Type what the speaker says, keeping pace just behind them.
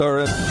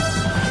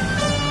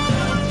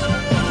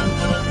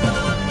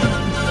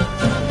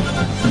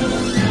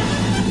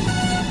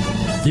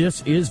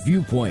This is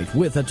Viewpoint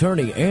with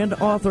attorney and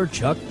author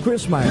Chuck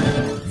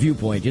Crismier.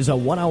 Viewpoint is a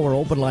 1-hour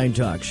open-line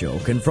talk show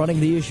confronting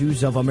the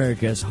issues of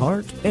America's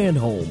heart and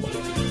home.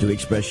 To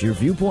express your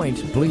viewpoint,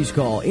 please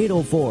call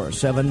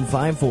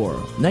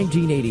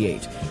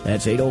 804-754-1988.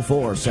 That's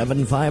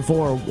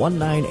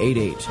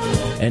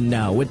 804-754-1988. And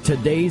now, with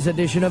today's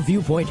edition of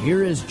Viewpoint,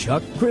 here is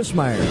Chuck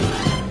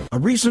Crismier. A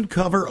recent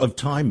cover of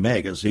Time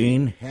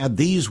magazine had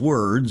these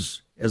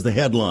words as the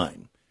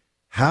headline: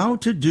 How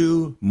to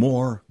Do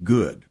More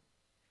Good.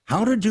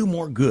 How to Do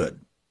More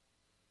Good.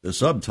 The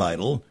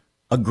subtitle: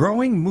 A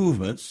growing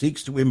movement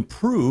seeks to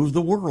improve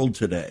the world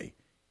today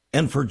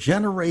and for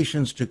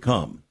generations to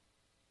come.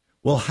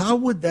 Well, how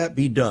would that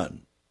be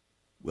done?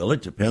 Well,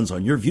 it depends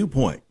on your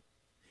viewpoint.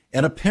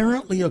 And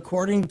apparently,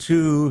 according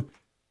to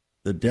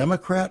the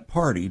Democrat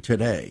Party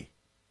today,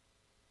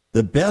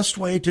 the best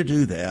way to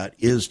do that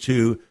is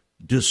to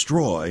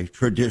destroy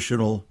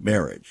traditional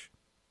marriage.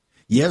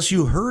 Yes,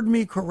 you heard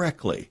me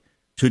correctly.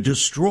 To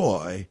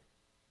destroy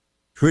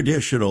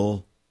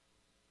traditional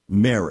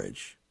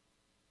marriage.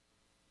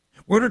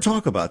 We're going to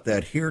talk about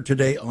that here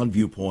today on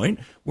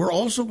Viewpoint. We're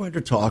also going to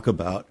talk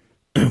about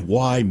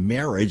why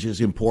marriage is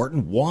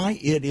important, why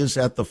it is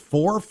at the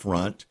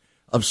forefront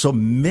of so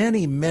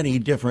many, many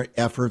different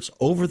efforts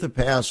over the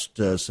past,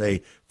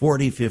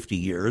 40, 50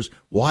 years,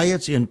 why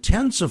it's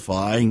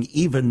intensifying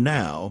even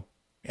now,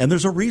 and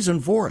there's a reason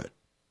for it.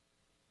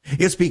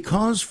 It's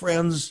because,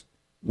 friends,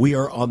 we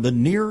are on the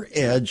near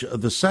edge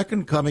of the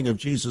second coming of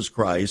Jesus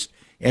Christ,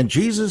 and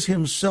Jesus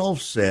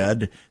himself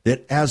said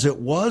that as it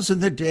was in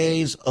the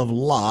days of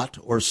Lot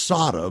or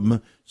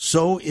Sodom,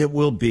 so it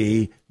will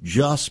be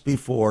just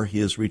before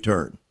his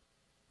return.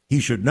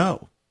 He should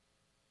know.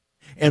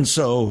 And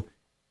so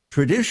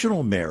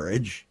traditional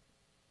marriage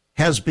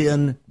has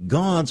been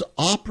God's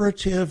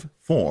operative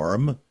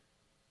form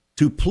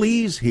to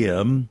please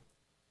him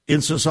in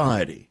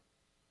society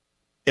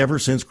ever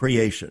since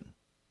creation.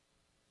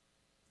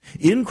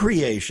 In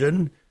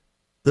creation,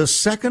 the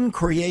second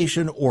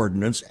creation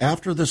ordinance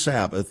after the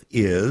Sabbath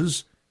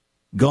is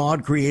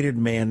God created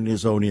man in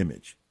his own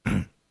image.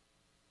 In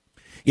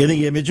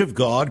the image of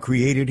God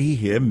created he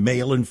him,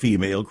 male and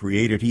female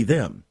created he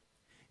them.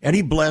 And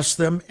he blessed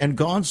them, and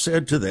God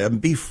said to them,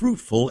 Be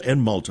fruitful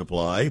and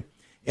multiply,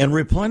 and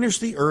replenish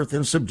the earth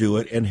and subdue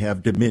it, and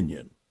have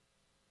dominion.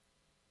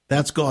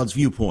 That's God's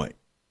viewpoint.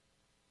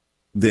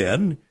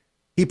 Then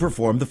he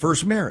performed the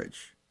first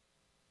marriage,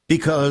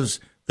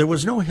 because there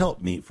was no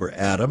helpmeet for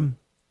Adam.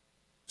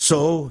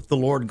 So the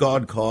Lord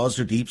God caused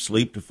a deep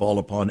sleep to fall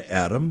upon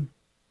Adam.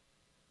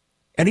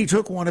 And he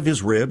took one of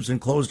his ribs and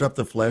closed up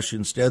the flesh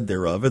instead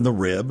thereof, and the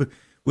rib,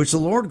 which the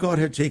Lord God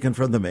had taken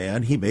from the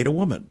man, he made a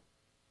woman,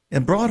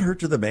 and brought her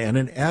to the man.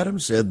 And Adam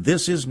said,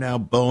 This is now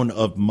bone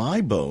of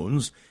my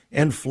bones,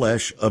 and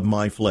flesh of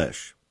my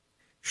flesh.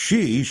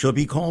 She shall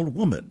be called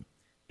woman,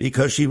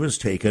 because she was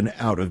taken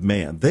out of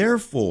man.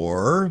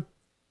 Therefore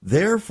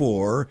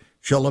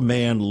shall a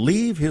man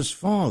leave his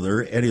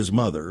father and his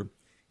mother,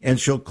 and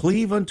shall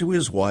cleave unto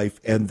his wife,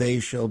 and they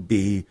shall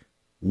be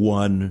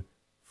one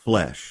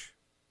flesh.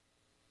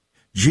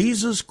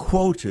 Jesus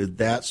quoted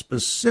that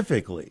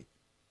specifically.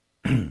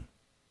 In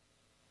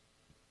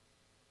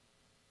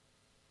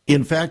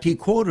fact, he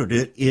quoted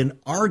it in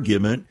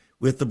argument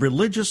with the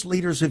religious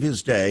leaders of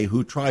his day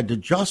who tried to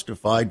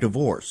justify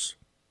divorce.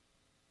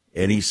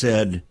 And he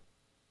said,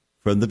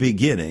 from the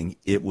beginning,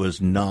 it was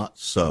not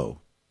so.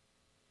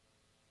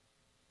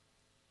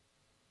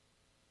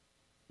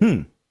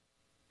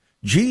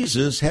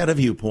 Jesus had a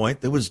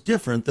viewpoint that was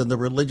different than the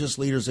religious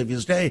leaders of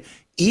his day,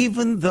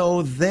 even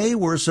though they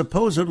were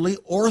supposedly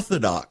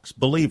orthodox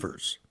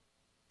believers.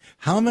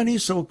 How many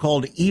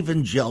so-called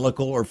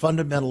evangelical or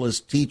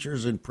fundamentalist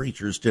teachers and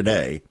preachers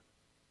today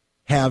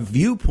have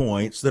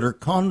viewpoints that are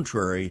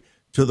contrary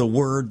to the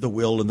word, the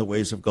will, and the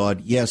ways of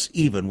God? Yes,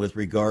 even with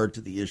regard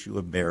to the issue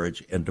of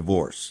marriage and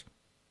divorce.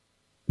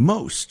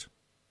 Most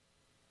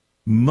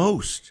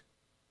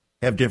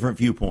have different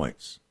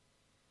viewpoints.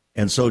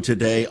 And so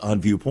today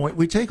on Viewpoint,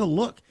 we take a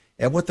look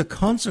at what the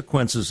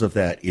consequences of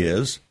that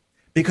is,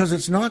 because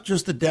it's not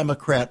just the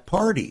Democrat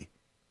Party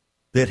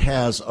that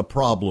has a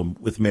problem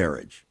with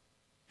marriage.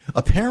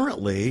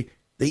 Apparently,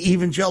 the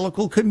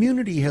evangelical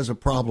community has a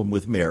problem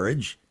with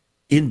marriage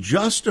in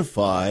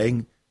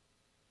justifying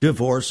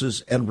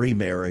divorces and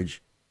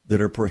remarriage that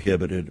are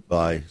prohibited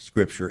by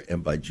Scripture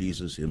and by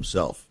Jesus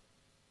himself.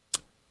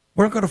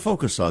 We're not going to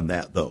focus on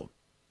that, though.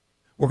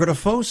 We're going to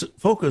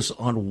focus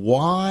on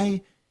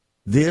why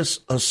this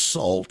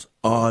assault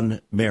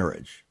on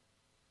marriage.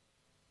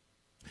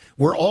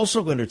 We're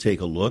also going to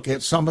take a look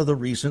at some of the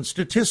recent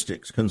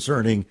statistics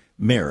concerning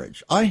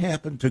marriage. I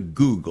happened to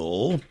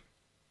Google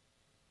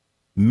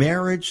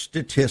marriage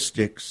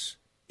statistics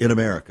in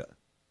America.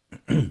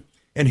 And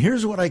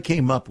here's what I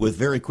came up with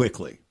very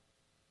quickly.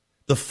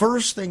 The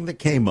first thing that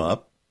came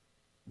up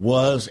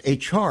was a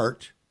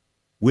chart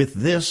with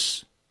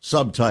this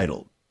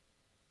subtitle.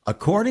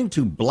 According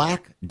to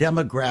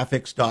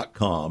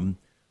blackdemographics.com,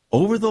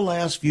 Over the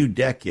last few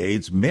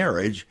decades,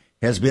 marriage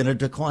has been a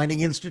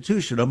declining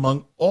institution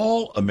among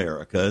all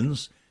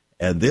Americans,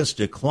 and this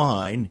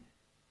decline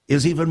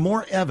is even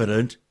more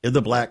evident in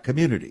the black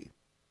community.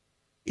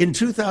 In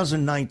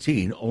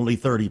 2019, only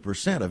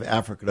 30% of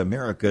African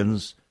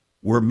Americans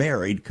were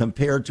married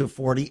compared to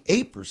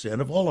 48%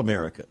 of all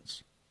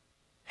Americans.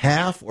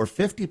 Half or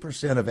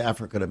 50% of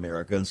African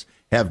Americans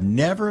have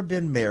never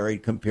been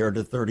married compared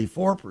to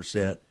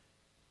 34%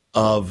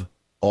 of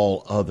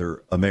all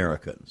other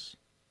Americans.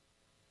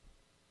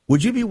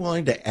 Would you be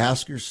willing to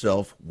ask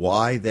yourself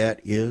why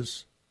that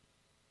is?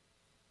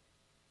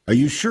 Are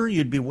you sure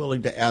you'd be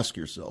willing to ask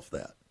yourself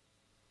that?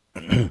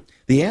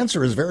 The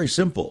answer is very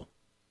simple.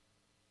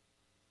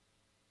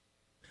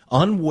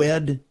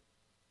 Unwed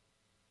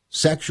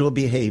sexual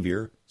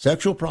behavior,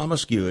 sexual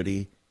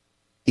promiscuity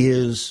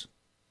is,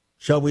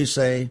 shall we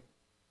say,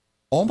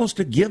 almost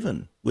a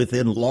given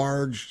within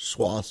large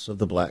swaths of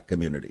the black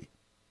community.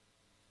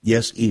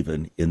 Yes,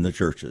 even in the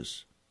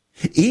churches.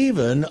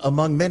 Even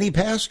among many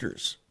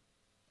pastors,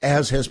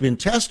 as has been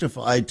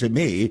testified to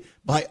me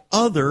by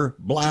other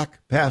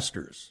black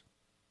pastors.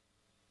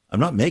 I'm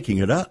not making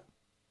it up.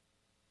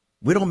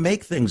 We don't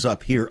make things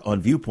up here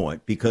on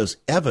Viewpoint because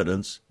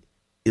evidence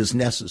is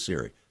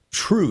necessary.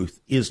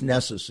 Truth is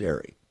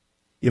necessary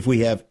if we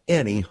have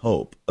any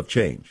hope of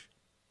change.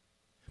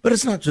 But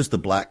it's not just the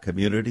black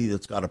community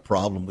that's got a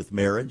problem with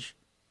marriage,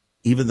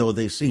 even though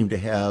they seem to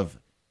have,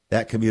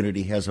 that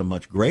community has a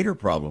much greater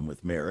problem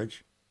with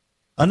marriage.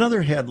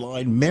 Another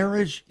headline,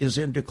 marriage is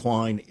in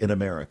decline in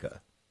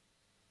America.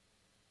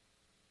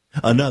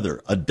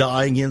 Another, a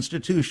dying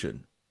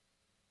institution.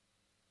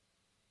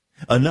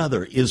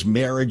 Another, is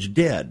marriage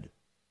dead?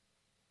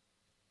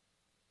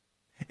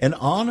 And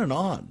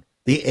on,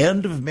 the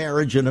end of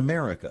marriage in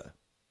America.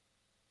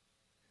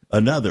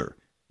 Another,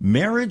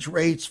 marriage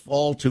rates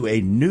fall to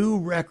a new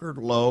record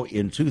low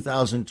in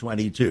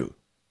 2022.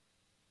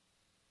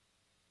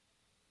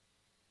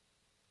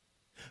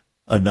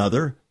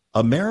 Another,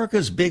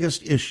 America's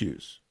biggest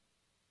issues,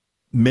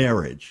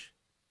 marriage.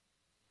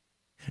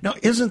 Now,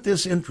 isn't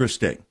this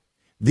interesting?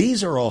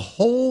 These are a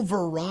whole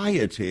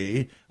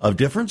variety of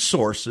different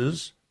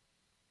sources,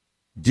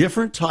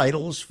 different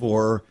titles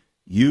for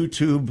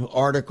YouTube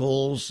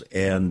articles,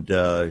 and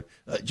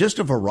just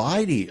a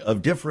variety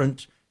of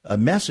different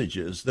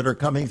messages that are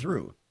coming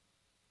through.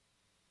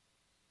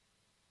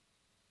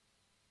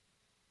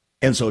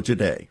 And so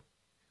today,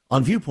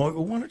 on Viewpoint,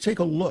 we want to take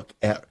a look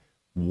at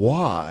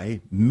why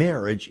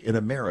marriage in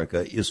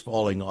America is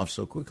falling off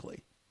so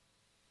quickly.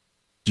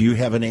 Do you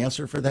have an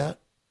answer for that?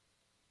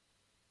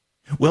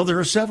 Well, there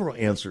are several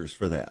answers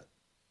for that.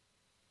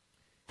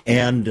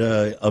 And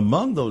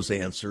among those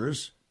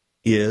answers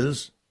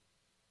is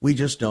we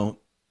just don't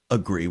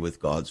agree with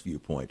God's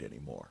viewpoint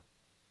anymore.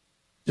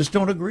 Just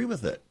don't agree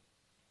with it.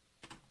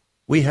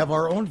 We have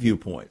our own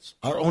viewpoints,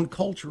 our own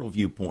cultural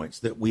viewpoints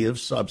that we have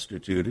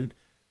substituted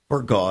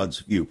for God's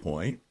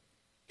viewpoint.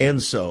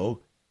 And so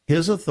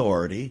his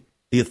authority,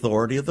 the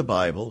authority of the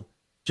Bible,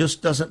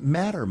 just doesn't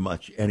matter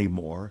much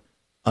anymore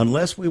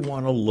unless we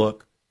want to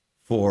look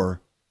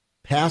for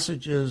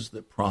passages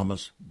that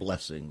promise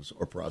blessings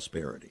or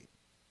prosperity.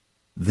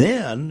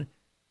 Then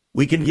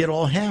we can get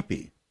all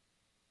happy.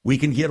 We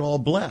can get all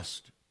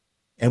blessed.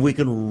 And we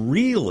can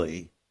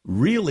really,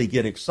 really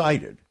get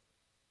excited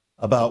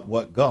about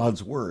what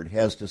God's word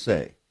has to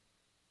say.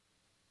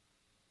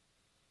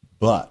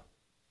 But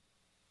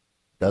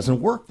it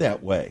doesn't work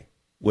that way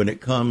when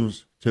it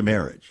comes to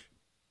marriage.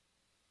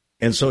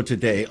 And so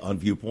today on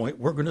Viewpoint,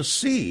 we're going to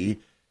see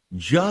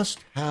just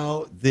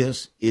how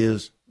this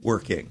is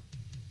working.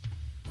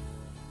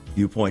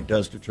 Viewpoint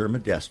does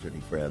determine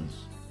destiny, friends.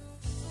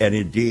 And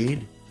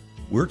indeed,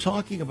 we're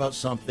talking about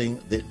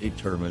something that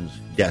determines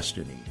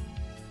destiny,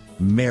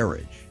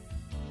 marriage.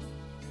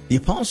 The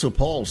Apostle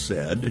Paul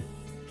said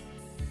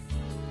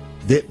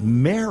that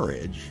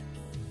marriage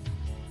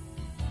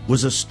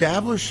was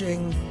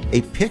establishing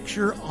a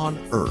picture on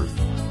earth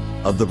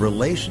of the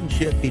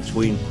relationship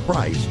between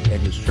Christ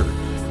and his church.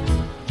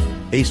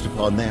 Based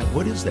upon that,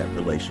 what is that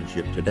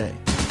relationship today?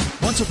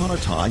 Once upon a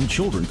time,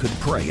 children could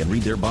pray and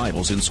read their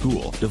Bibles in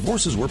school.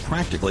 Divorces were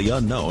practically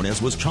unknown, as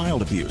was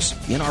child abuse.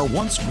 In our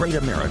once great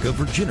America,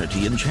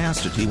 virginity and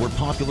chastity were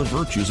popular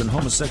virtues and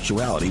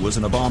homosexuality was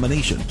an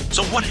abomination.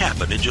 So what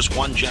happened in just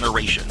one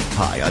generation?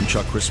 Hi, I'm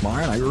Chuck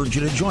Chrismire, and I urge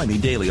you to join me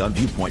daily on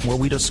Viewpoint, where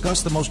we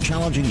discuss the most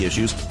challenging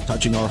issues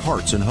touching our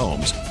hearts and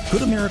homes.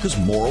 Could America's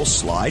moral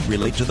slide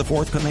relate to the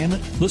Fourth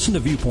Commandment? Listen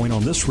to Viewpoint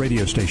on this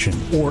radio station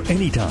or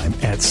anytime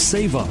at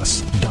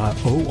saveus.org.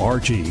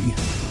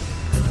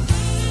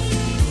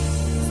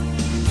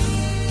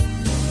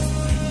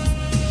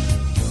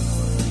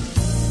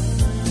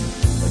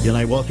 Again,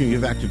 I welcome you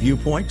back to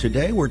Viewpoint.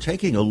 Today, we're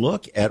taking a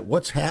look at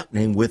what's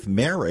happening with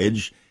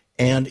marriage.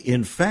 And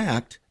in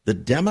fact, the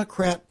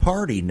Democrat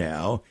Party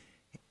now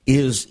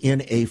is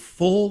in a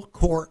full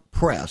court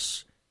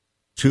press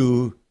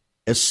to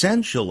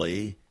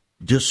essentially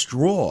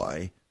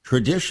destroy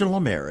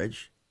traditional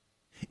marriage.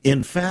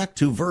 In fact,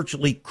 to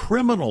virtually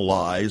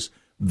criminalize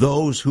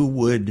those who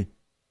would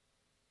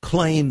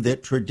claim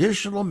that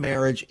traditional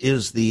marriage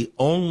is the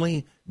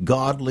only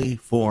godly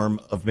form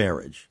of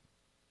marriage.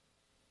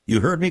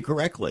 You heard me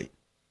correctly.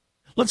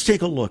 Let's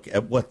take a look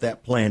at what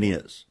that plan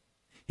is.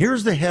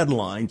 Here's the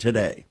headline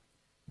today.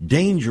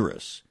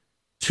 Dangerous.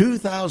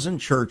 2,000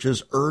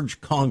 churches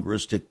urge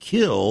Congress to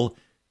kill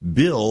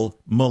bill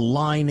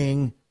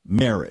maligning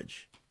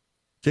marriage.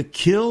 To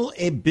kill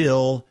a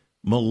bill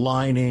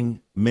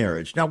maligning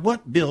marriage. Now,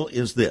 what bill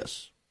is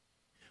this?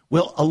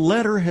 Well, a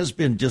letter has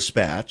been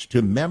dispatched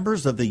to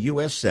members of the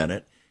U.S.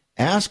 Senate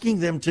asking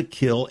them to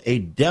kill a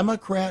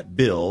Democrat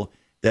bill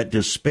that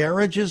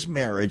disparages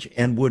marriage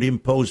and would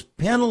impose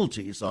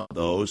penalties on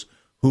those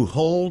who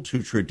hold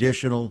to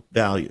traditional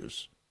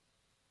values.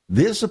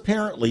 This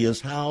apparently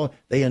is how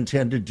they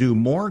intend to do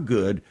more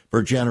good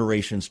for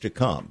generations to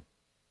come.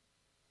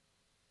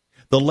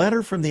 The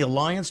letter from the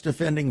Alliance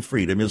Defending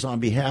Freedom is on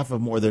behalf of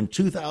more than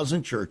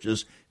 2,000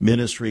 churches,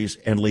 ministries,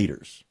 and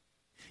leaders.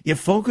 It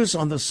focuses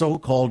on the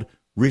so-called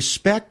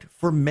Respect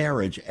for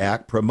Marriage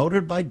Act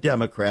promoted by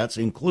Democrats,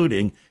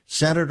 including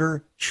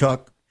Senator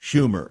Chuck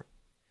Schumer.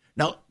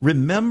 Now,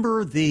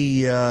 remember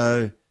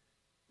the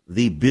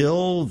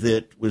bill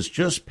that was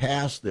just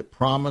passed that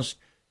promised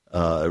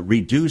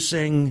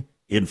reducing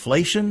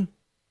inflation?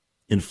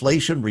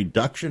 Inflation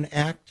Reduction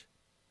Act?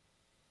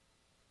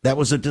 That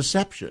was a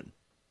deception.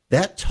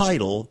 That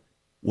title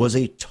was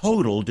a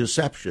total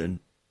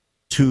deception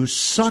to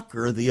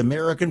sucker the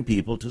American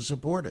people to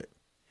support it,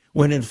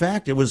 when in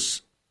fact it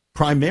was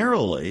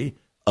primarily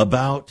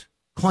about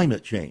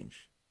climate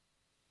change.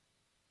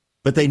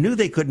 But they knew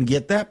they couldn't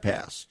get that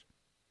passed,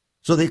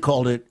 so they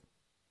called it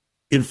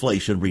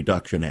Inflation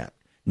Reduction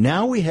Act.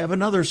 Now we have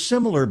another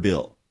similar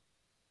bill.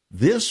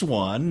 This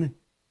one,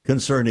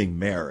 concerning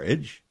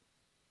marriage,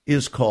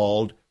 is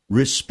called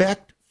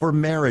Respect for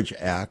Marriage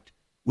Act,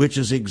 which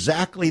is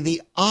exactly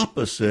the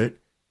opposite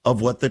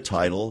of what the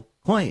title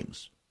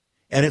claims.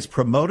 And it's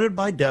promoted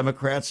by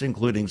Democrats,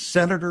 including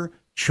Senator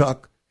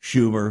Chuck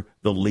Schumer,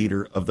 the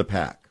leader of the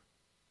pack.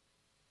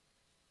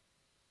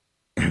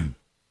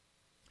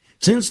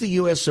 Since the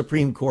U.S.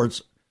 Supreme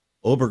Court's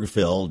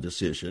Obergefell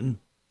decision,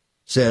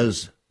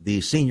 says the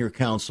senior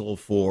counsel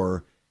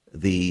for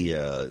the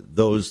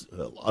those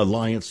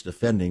Alliance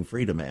Defending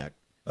Freedom Act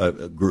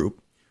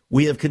group,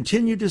 we have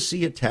continued to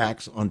see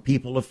attacks on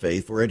people of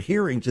faith for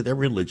adhering to their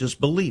religious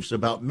beliefs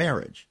about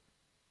marriage,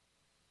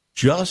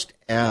 just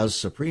as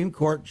Supreme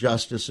Court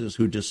justices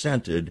who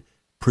dissented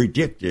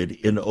predicted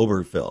in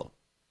Obergefell.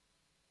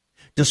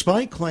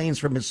 Despite claims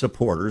from its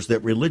supporters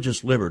that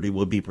religious liberty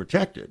will be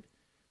protected,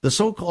 the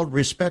so-called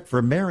Respect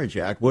for Marriage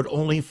Act would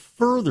only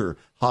further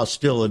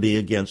hostility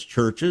against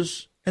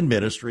churches and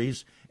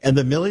ministries and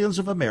the millions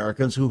of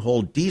Americans who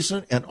hold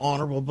decent and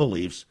honorable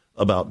beliefs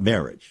about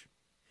marriage.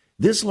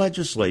 This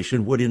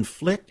legislation would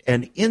inflict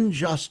an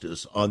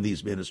injustice on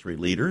these ministry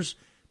leaders,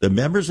 the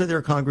members of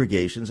their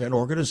congregations and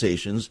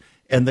organizations,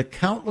 and the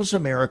countless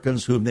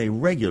Americans whom they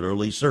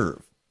regularly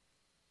serve.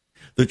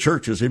 The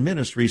churches and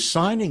ministries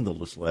signing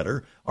this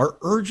letter are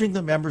urging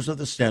the members of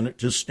the Senate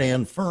to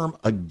stand firm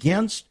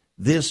against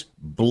this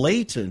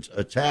blatant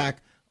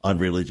attack on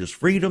religious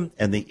freedom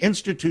and the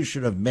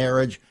institution of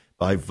marriage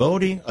by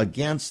voting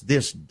against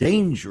this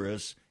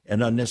dangerous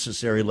and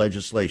unnecessary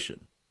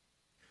legislation.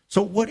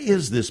 So what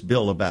is this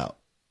bill about?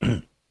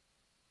 The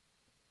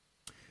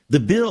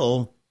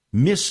bill,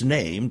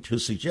 misnamed to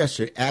suggest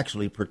it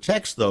actually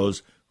protects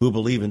those who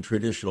believe in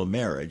traditional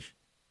marriage,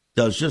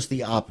 does just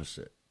the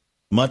opposite,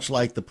 much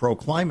like the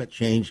pro-climate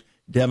change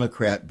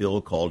Democrat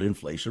bill called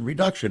Inflation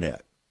Reduction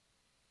Act.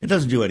 It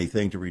doesn't do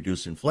anything to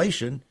reduce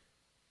inflation,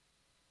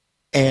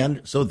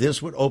 and so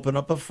this would open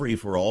up a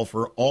free-for-all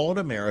for all in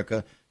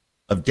America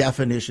of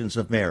definitions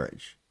of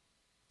marriage.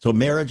 So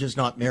marriage is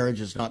not marriage,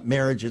 it's not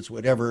marriage, it's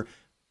whatever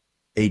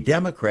a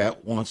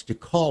Democrat wants to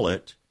call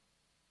it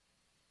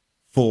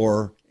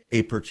for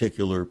a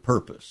particular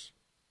purpose.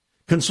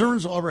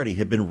 Concerns already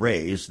have been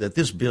raised that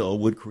this bill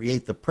would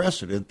create the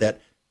precedent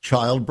that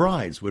child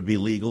brides would be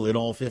legal in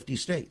all 50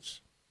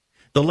 states.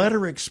 The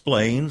letter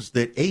explains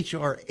that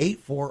H.R.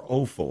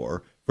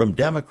 8404 from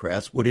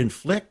Democrats would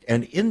inflict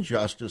an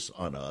injustice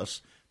on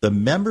us, the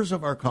members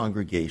of our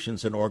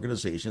congregations and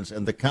organizations,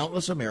 and the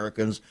countless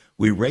Americans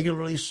we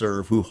regularly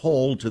serve who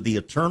hold to the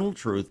eternal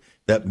truth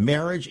that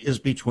marriage is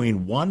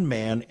between one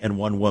man and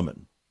one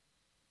woman.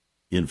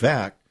 In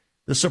fact,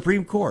 the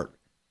Supreme Court,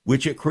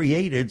 which it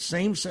created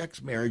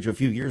same-sex marriage a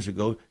few years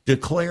ago,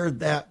 declared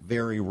that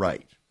very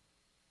right.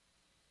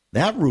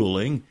 That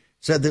ruling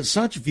said that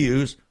such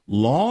views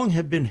long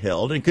have been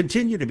held and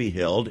continue to be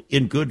held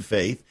in good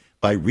faith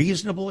by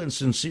reasonable and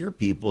sincere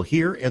people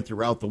here and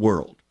throughout the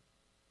world.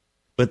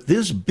 But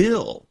this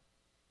bill,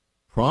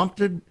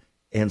 prompted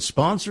and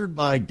sponsored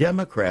by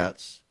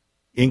Democrats,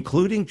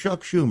 including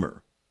Chuck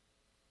Schumer,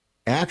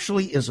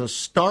 actually is a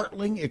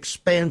startling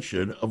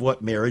expansion of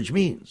what marriage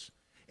means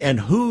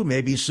and who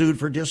may be sued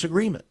for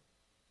disagreement,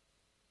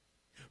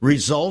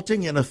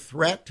 resulting in a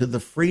threat to the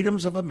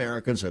freedoms of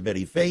Americans of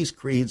any faith,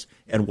 creeds,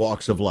 and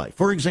walks of life.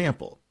 For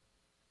example,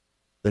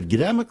 the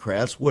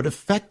Democrats would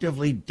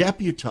effectively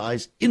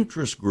deputize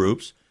interest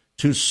groups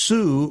to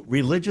sue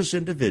religious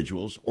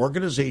individuals,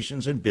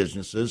 organizations, and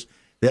businesses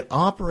that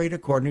operate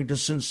according to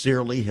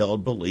sincerely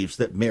held beliefs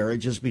that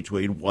marriage is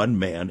between one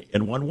man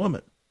and one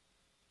woman.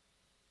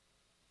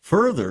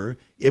 Further,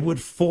 it would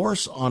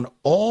force on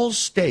all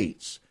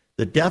states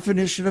the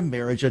definition of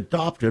marriage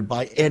adopted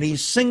by any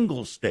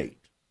single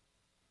state.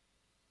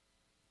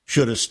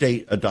 Should a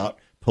state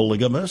adopt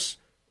polygamous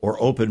or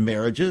open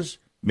marriages,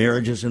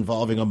 marriages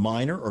involving a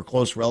minor or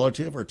close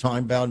relative, or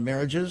time-bound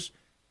marriages,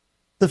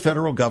 the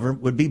federal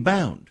government would be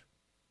bound.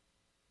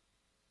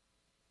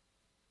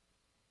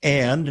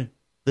 And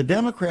the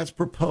Democrats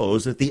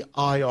propose that the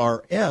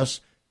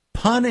IRS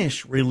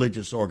punish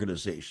religious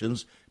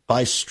organizations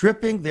by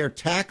stripping their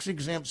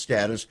tax-exempt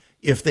status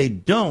if they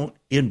don't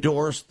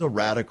endorse the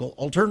radical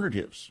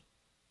alternatives.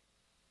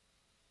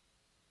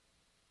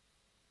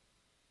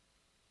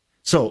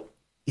 So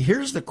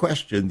here's the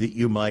question that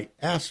you might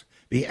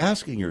be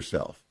asking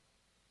yourself.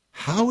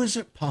 How is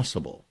it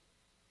possible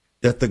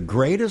that the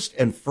greatest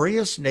and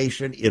freest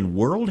nation in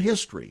world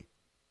history,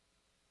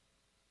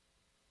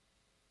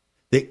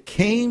 that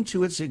came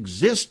to its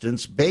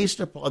existence based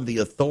upon the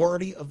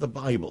authority of the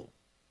Bible,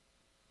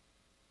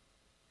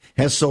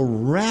 has so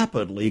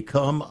rapidly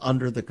come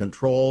under the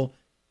control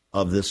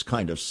of this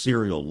kind of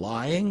serial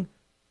lying,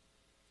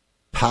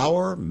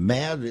 power,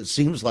 mad, it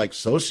seems like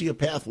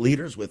sociopath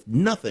leaders with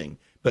nothing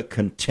but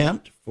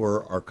contempt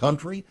for our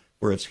country,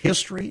 for its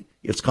history,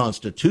 its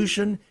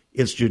constitution,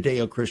 its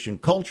Judeo-Christian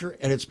culture,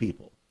 and its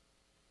people?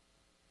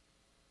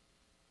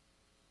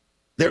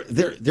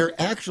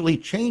 They're actually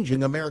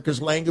changing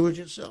America's language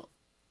itself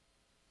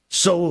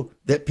so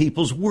that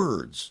people's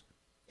words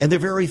and their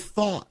very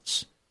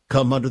thoughts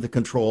come under the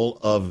control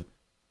of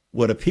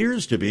what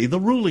appears to be the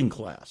ruling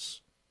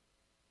class.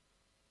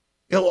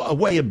 You know, a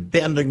way of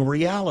bending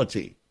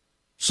reality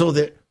so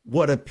that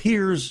what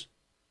appears,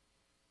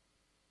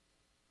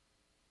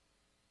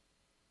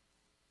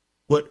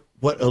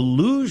 what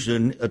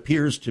illusion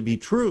appears to be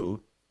true,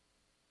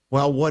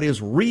 while what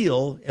is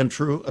real and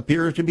true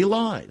appears to be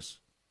lies.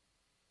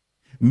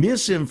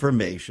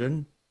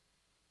 Misinformation,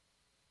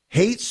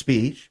 hate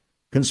speech,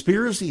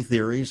 conspiracy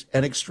theories,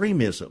 and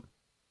extremism.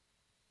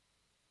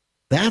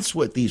 That's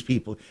what these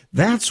people,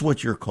 that's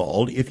what you're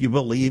called if you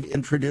believe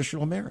in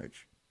traditional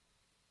marriage.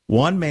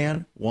 One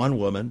man, one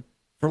woman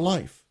for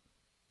life.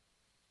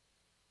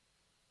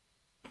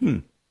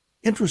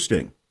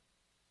 Interesting.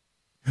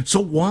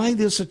 So why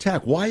this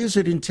attack? Why is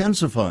it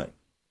intensifying?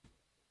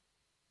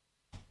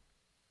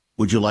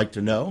 Would you like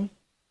to know?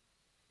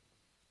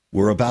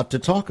 We're about to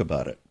talk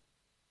about it.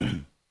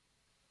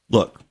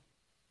 Look,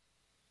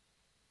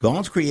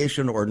 God's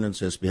creation ordinance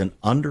has been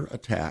under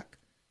attack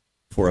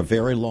for a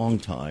very long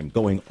time,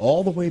 going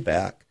all the way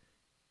back,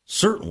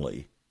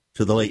 certainly,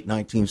 to the late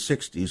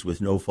 1960s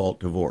with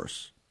no-fault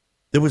divorce.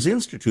 That was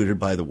instituted,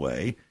 by the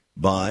way,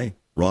 by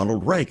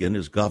Ronald Reagan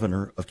as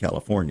governor of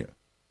California,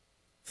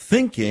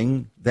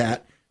 thinking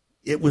that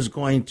it was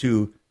going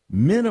to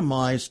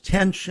minimize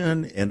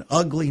tension and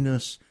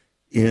ugliness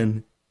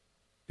in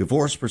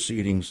divorce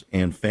proceedings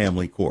and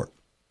family court.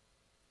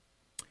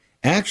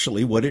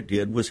 Actually, what it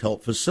did was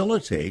help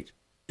facilitate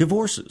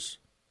divorces,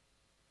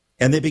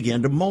 and they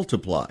began to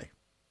multiply,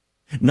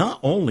 not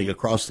only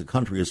across the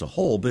country as a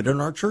whole, but in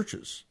our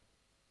churches.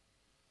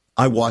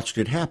 I watched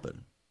it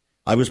happen.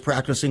 I was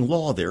practicing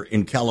law there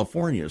in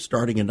California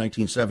starting in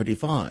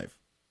 1975,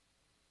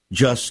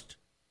 just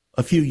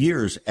a few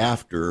years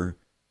after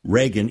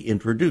Reagan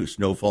introduced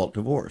no-fault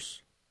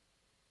divorce.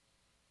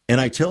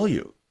 And I tell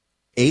you,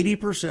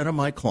 80% of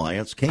my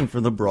clients came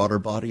from the broader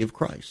body of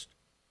Christ.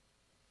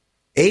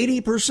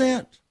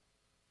 80%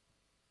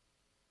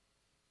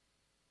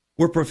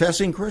 were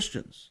professing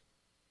Christians.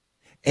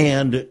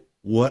 And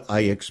what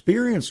I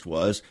experienced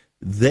was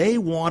they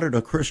wanted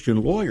a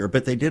Christian lawyer,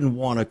 but they didn't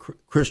want a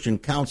Christian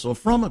counsel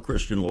from a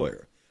Christian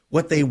lawyer.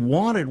 What they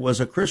wanted was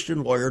a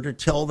Christian lawyer to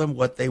tell them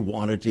what they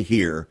wanted to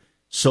hear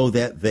so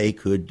that they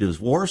could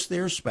divorce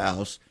their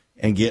spouse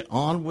and get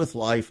on with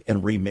life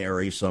and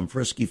remarry some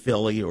frisky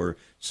filly or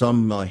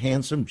some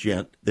handsome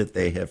gent that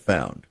they have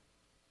found.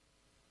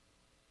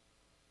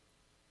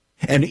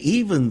 And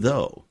even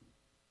though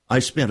I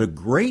spent a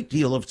great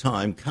deal of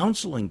time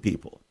counseling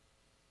people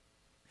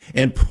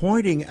and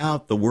pointing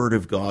out the Word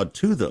of God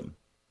to them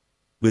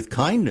with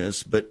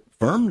kindness but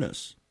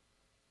firmness,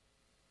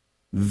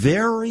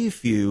 very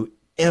few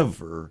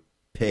ever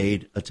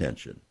paid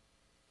attention.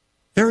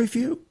 Very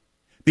few.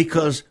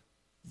 Because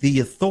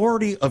the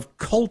authority of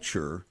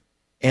culture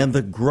and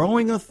the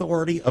growing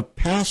authority of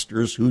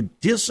pastors who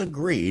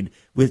disagreed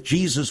with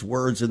Jesus'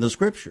 words in the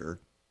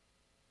Scripture,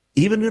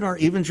 even in our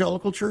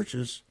evangelical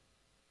churches,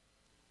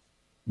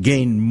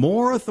 gain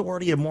more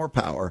authority and more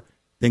power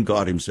than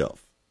God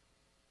himself.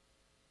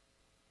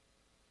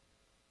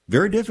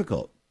 Very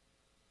difficult.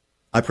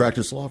 I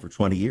practiced law for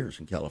 20 years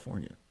in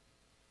California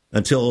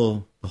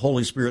until the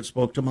Holy Spirit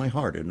spoke to my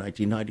heart in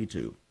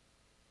 1992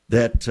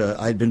 that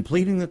I'd been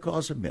pleading the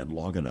cause of men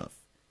long enough,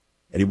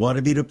 and he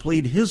wanted me to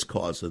plead his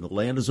cause in the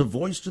land as a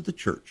voice to the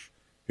church,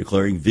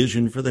 declaring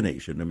vision for the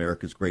nation,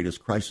 America's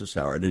greatest crisis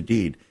hour. And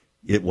indeed,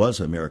 It was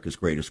America's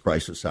greatest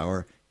crisis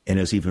hour and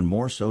is even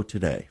more so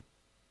today.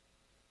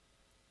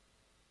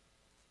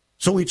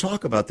 So we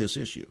talk about this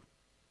issue.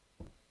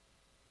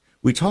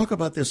 We talk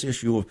about this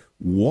issue of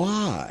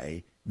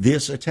why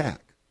this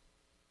attack.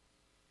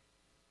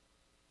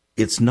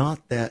 It's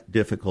not that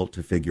difficult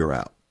to figure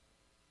out.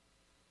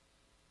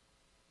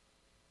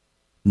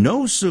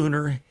 No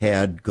sooner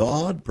had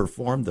God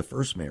performed the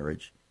first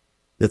marriage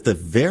that the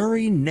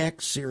very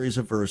next series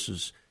of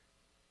verses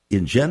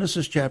in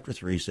Genesis chapter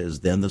 3 says,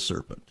 then the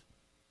serpent.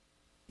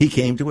 He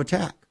came to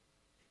attack.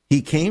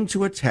 He came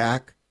to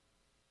attack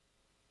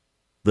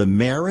the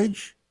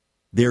marriage,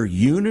 their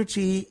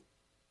unity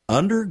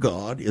under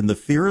God in the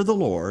fear of the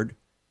Lord,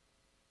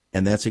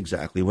 and that's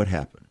exactly what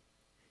happened.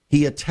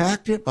 He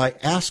attacked it by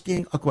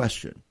asking a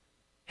question.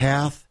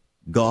 Hath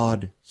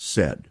God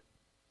said?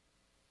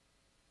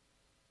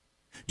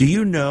 Do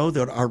you know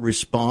that our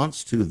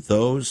response to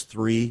those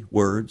three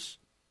words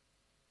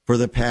for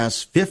the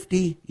past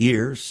 50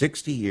 years,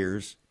 60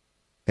 years,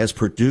 has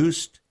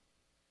produced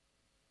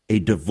a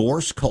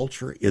divorce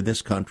culture in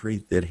this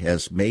country that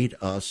has made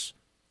us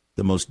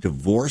the most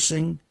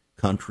divorcing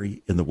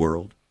country in the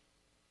world?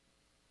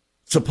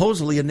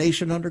 Supposedly a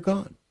nation under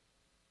God.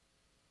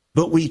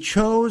 But we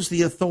chose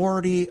the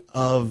authority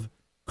of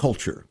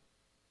culture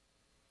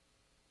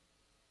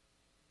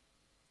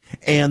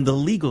and the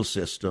legal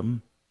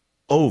system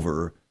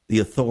over the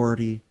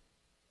authority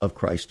of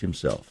Christ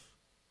himself.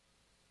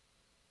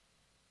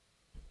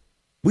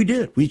 We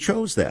did. We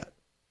chose that.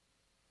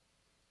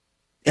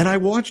 And I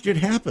watched it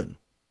happen.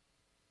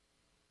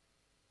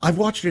 I've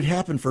watched it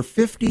happen for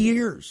 50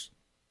 years.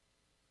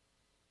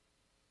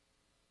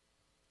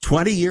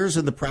 20 years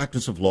in the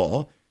practice of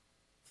law,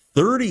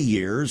 30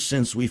 years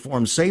since we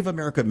formed Save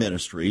America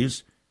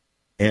Ministries,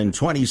 and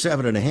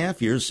 27 and a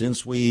half years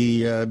since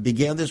we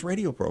began this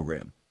radio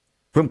program.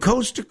 From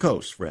coast to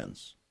coast,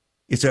 friends.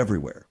 It's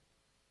everywhere.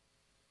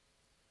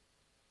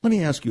 Let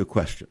me ask you a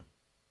question.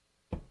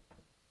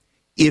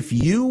 If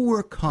you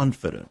were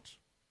confident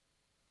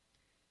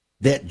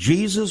that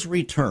Jesus'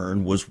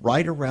 return was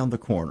right around the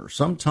corner,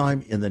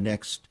 sometime in the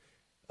next,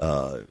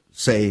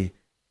 say,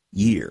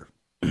 year,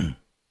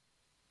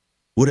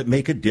 would it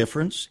make a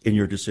difference in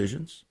your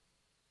decisions?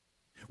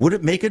 Would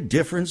it make a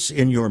difference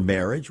in your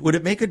marriage? Would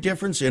it make a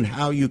difference in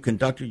how you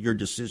conducted your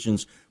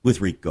decisions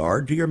with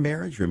regard to your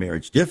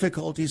marriage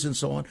difficulties, and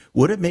so on?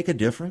 Would it make a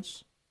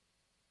difference?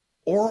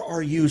 Or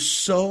are you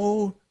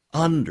so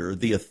under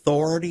the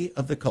authority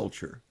of the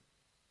culture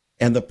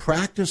and the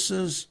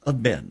practices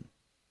of men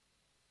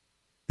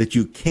that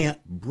you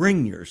can't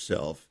bring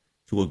yourself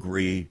to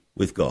agree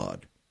with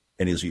God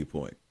and his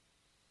viewpoint?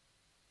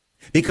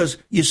 Because,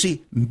 you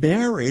see,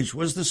 marriage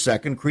was the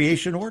second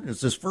creation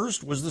ordinance. This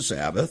first was the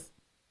Sabbath.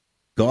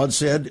 God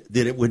said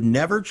that it would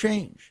never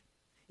change.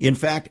 In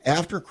fact,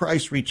 after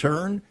Christ's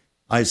return,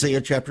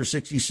 Isaiah chapter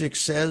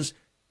 66 says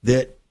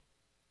that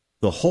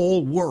the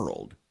whole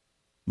world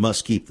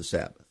must keep the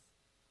Sabbath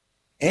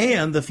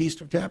and the Feast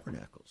of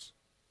Tabernacles.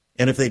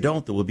 And if they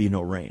don't, there will be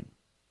no rain.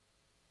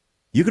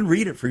 You can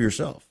read it for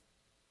yourself.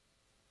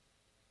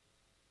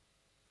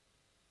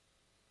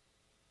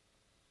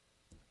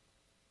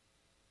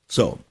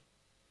 So,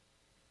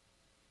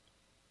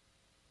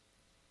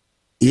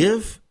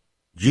 if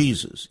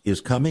Jesus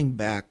is coming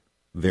back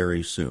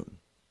very soon,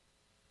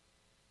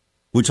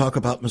 we talk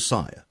about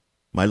Messiah,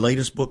 my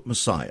latest book,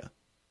 Messiah,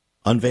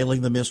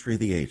 Unveiling the Mystery of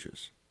the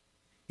Ages.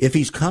 If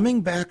he's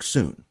coming back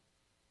soon,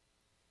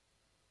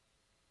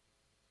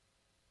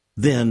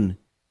 then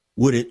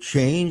would it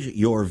change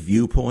your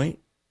viewpoint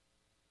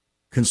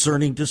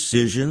concerning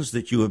decisions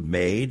that you have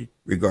made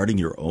regarding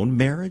your own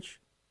marriage?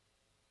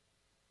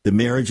 The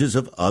marriages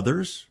of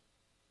others?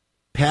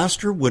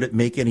 Pastor, would it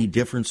make any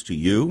difference to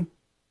you?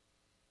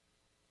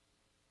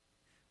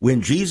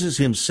 When Jesus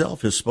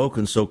himself has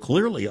spoken so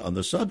clearly on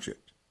the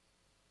subject.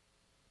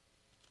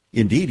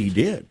 Indeed, he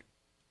did.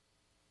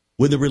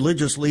 When the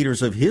religious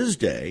leaders of his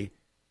day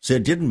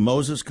said, didn't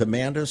Moses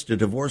command us to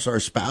divorce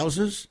our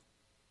spouses?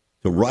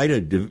 To write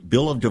a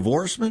bill of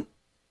divorcement?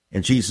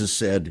 And Jesus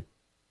said,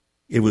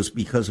 it was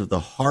because of the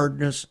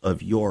hardness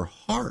of your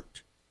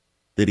heart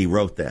that he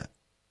wrote that.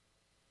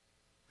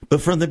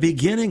 But from the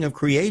beginning of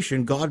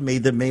creation, God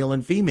made them male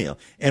and female.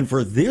 And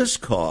for this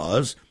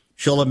cause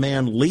shall a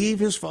man leave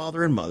his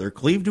father and mother,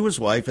 cleave to his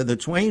wife, and the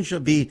twain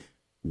shall be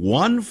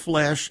one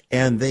flesh,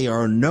 and they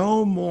are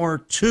no more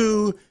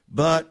two,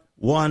 but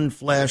one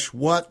flesh.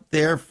 What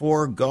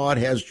therefore God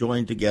has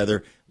joined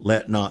together,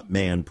 let not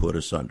man put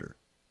asunder.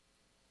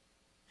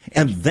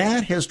 And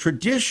that has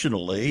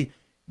traditionally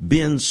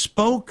been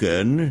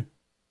spoken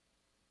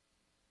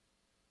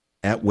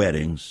at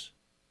weddings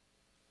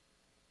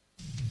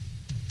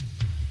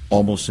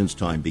almost since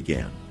time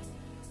began.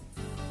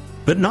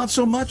 But not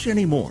so much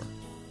anymore.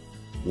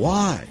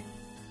 Why?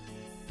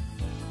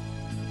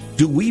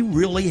 Do we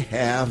really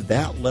have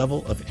that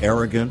level of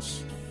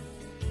arrogance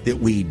that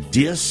we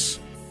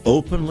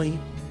openly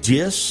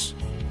diss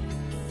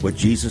what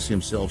Jesus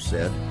himself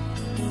said?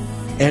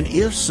 And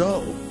if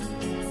so,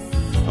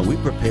 are we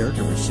prepared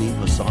to receive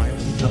Messiah when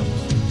he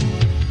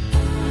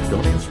comes?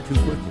 Don't answer too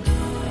quickly.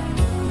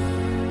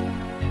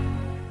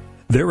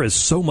 There is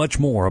so much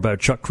more about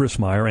Chuck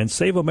Crismier and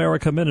Save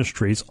America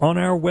Ministries on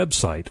our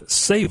website,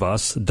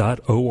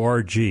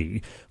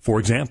 saveus.org. For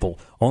example,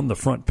 on the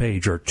front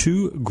page are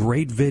two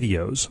great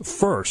videos.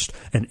 First,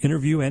 an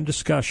interview and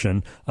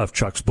discussion of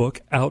Chuck's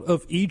book, Out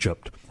of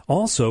Egypt.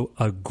 Also,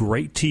 a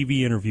great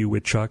TV interview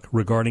with Chuck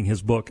regarding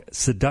his book,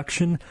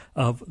 Seduction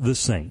of the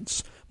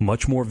Saints.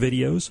 Much more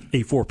videos,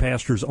 a For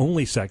Pastors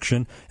Only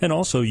section, and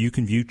also you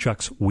can view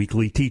Chuck's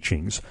weekly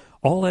teachings.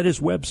 All at his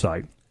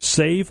website,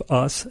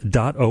 saveus.org.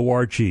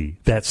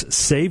 That's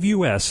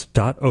saveus.org.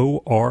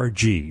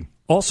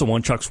 Also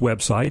on Chuck's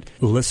website,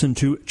 listen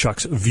to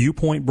Chuck's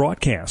Viewpoint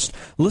broadcast.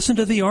 Listen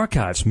to the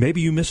archives.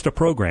 Maybe you missed a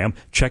program.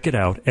 Check it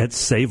out at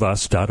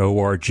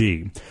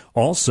saveus.org.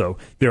 Also,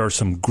 there are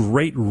some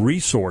great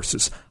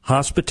resources,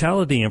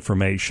 hospitality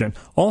information,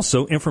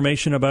 also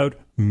information about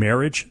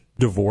marriage,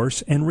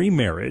 divorce, and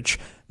remarriage,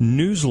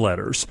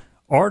 newsletters,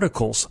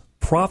 articles,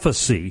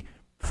 prophecy,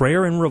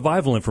 prayer and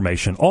revival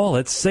information, all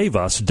at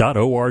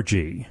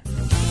saveus.org.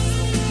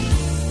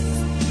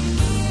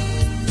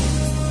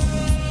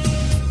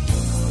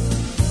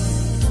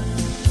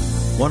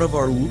 One of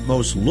our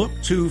most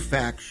looked-to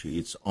fact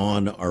sheets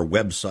on our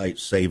website,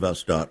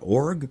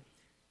 saveus.org,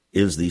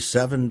 is the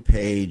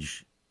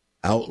 7-page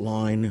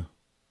outline,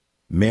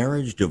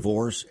 Marriage,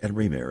 Divorce, and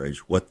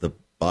Remarriage, What the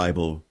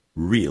Bible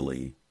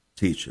Really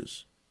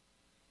Teaches.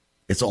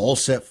 It's all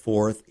set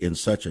forth in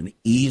such an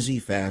easy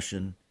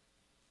fashion,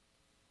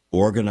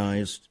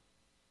 organized,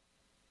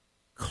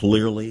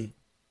 clearly,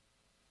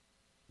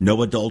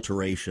 no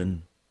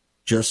adulteration,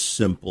 just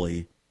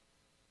simply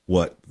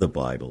what the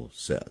Bible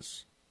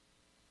says.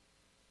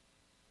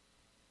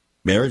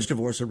 Marriage,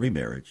 divorce, and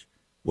remarriage,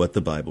 what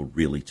the Bible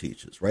really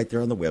teaches. Right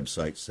there on the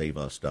website,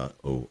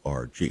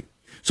 saveus.org.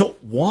 So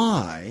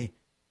why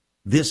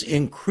this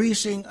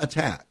increasing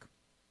attack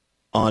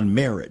on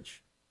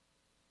marriage?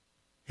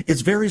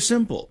 It's very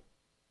simple.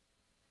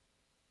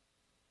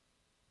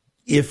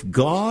 If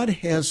God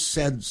has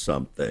said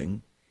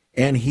something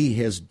and he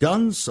has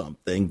done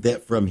something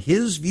that from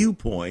his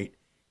viewpoint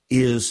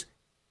is,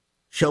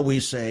 shall we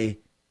say,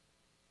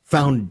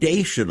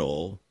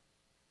 foundational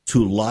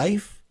to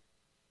life,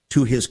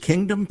 to his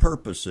kingdom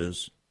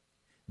purposes,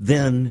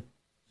 then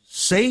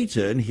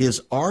Satan,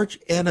 his arch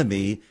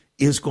enemy,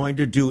 is going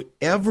to do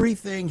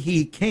everything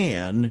he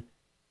can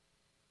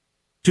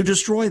to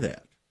destroy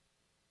that.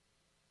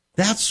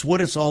 That's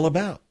what it's all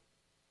about.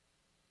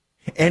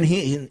 And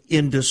he,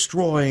 in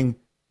destroying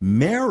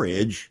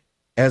marriage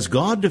as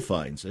God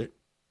defines it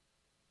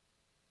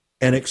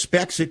and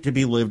expects it to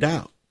be lived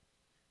out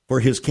for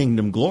his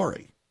kingdom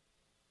glory,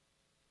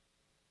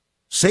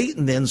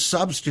 Satan then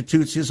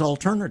substitutes his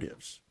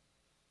alternatives.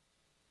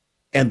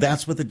 And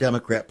that's what the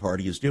Democrat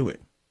Party is doing,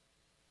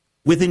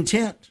 with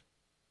intent.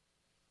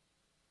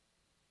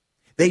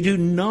 They do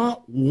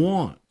not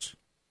want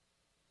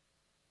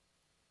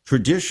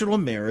traditional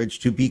marriage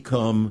to be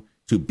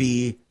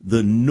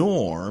the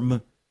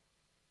norm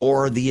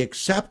or the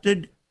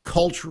accepted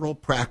cultural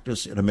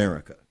practice in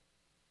America.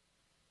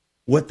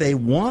 What they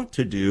want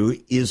to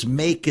do is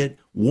make it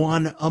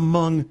one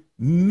among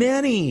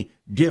many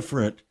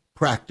different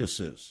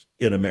practices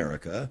in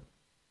America,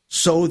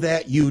 so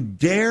that you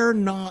dare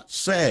not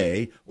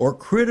say or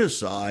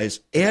criticize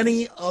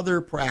any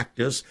other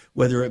practice,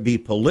 whether it be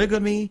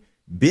polygamy,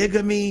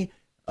 bigamy,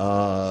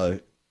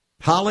 polyamory,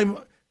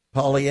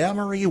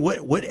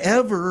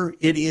 whatever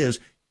it is.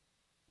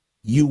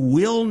 You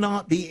will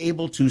not be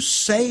able to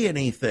say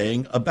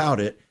anything about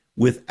it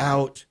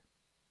without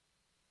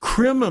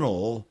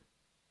criminal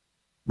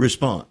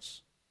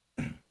response.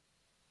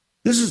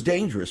 This is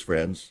dangerous,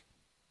 friends.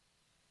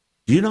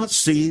 Do you not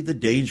see the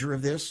danger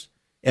of this?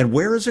 And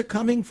where is it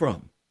coming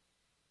from?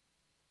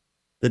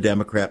 The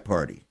Democrat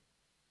Party.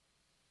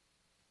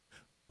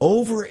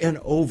 Over and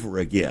over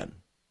again,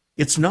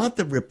 it's not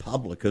that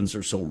Republicans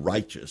are so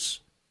righteous.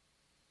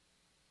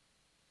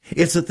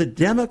 It's that the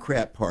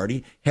Democrat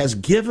Party has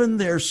given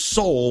their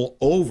soul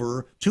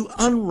over to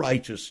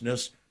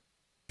unrighteousness,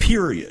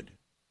 period.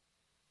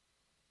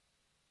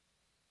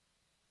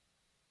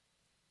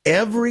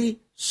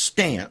 Every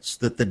stance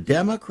that the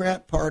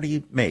Democrat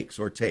Party makes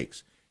or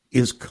takes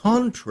is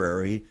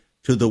contrary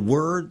to the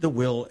word, the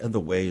will, and the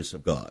ways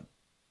of God.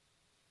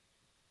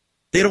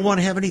 They don't want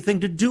to have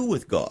anything to do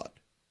with God.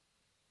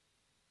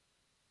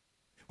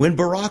 When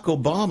Barack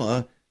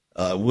Obama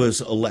was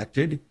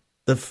elected,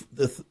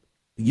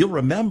 you'll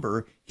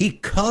remember he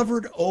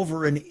covered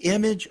over an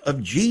image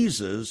of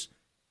Jesus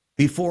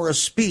before a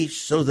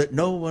speech so that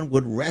no one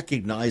would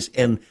recognize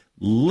and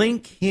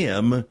link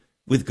him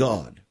with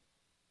God.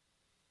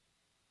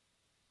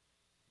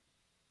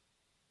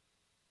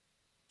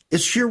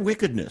 It's sheer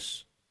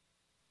wickedness.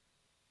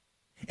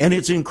 And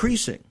it's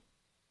increasing.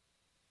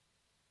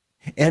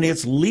 And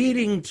it's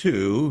leading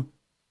to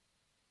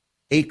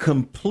a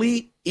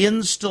complete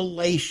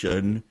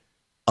installation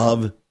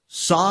of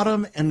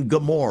Sodom and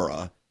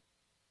Gomorrah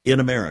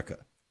in America,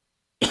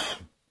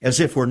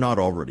 as if we're not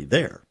already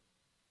there.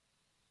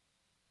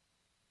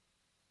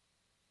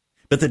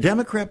 But the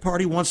Democrat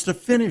Party wants to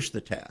finish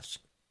the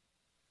task.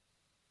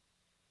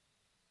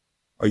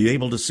 Are you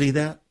able to see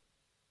that?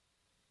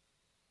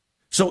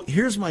 So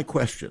here's my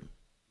question.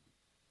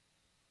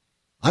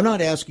 I'm not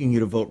asking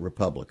you to vote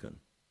Republican.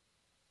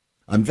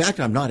 In fact,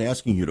 I'm not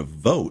asking you to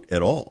vote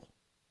at all.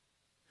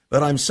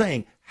 But I'm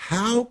saying,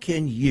 how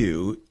can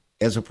you,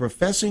 as a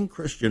professing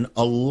Christian,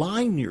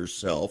 align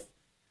yourself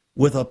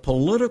with a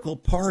political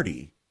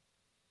party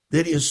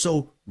that is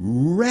so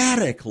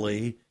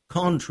radically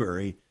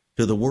contrary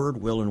to the word,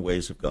 will, and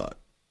ways of God,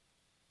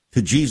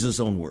 to Jesus'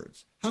 own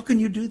words? How can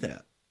you do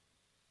that?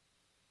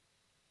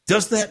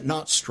 Does that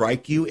not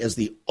strike you as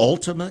the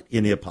ultimate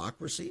in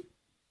hypocrisy?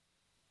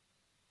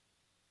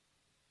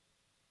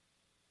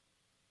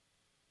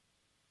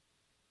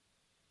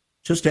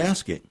 Just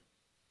asking.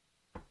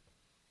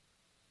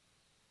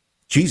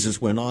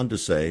 Jesus went on to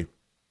say,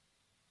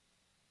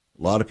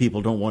 a lot of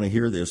people don't want to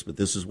hear this, but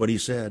this is what he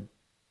said.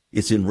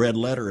 It's in red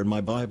letter in my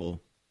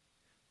Bible.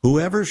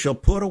 Whoever shall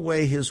put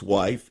away his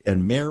wife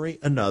and marry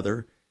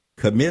another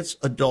commits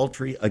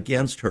adultery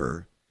against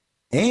her.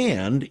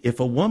 And if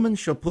a woman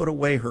shall put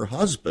away her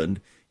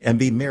husband and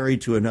be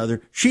married to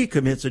another, she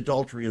commits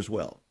adultery as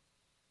well.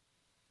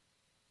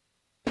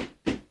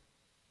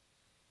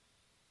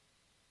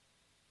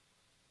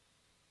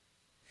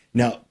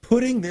 Now,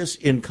 putting this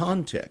in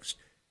context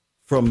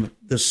from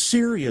the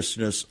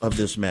seriousness of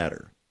this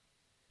matter,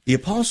 the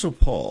Apostle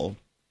Paul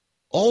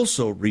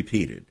also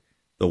repeated,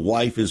 the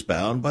wife is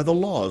bound by the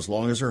law as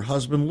long as her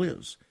husband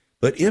lives.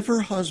 But if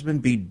her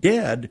husband be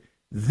dead,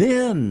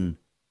 then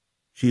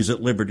she's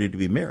at liberty to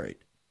be married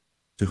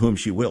to whom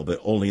she will, but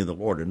only in the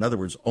Lord. In other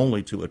words,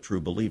 only to a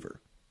true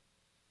believer.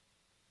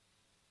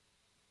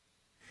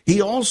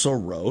 He also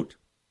wrote,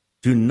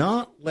 do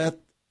not let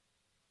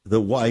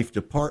the wife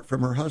depart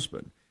from her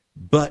husband.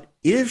 But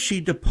if she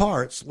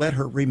departs, let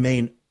her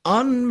remain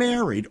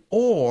unmarried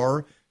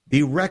or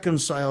be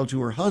reconciled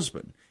to her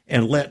husband,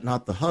 and let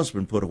not the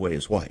husband put away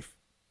his wife.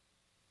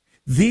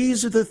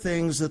 These are the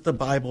things that the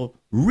Bible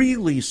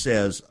really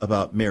says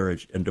about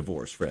marriage and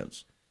divorce,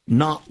 friends,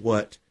 not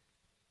what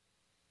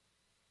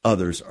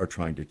others are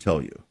trying to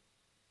tell you.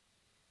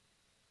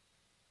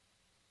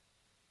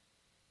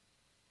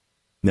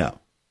 Now,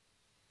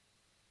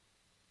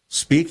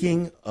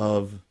 speaking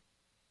of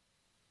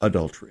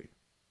adultery,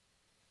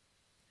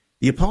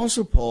 the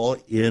Apostle Paul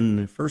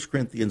in 1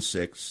 Corinthians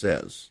 6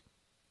 says,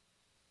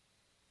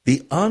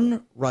 the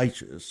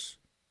unrighteous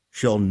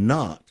shall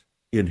not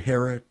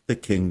inherit the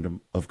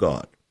kingdom of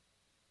God.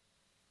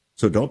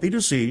 So don't be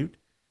deceived.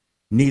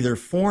 Neither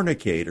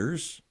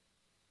fornicators,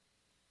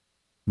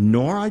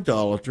 nor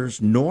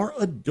idolaters, nor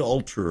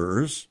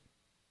adulterers,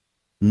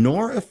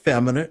 nor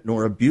effeminate,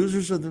 nor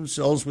abusers of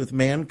themselves with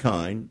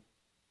mankind,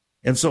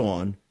 and so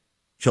on,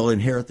 shall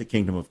inherit the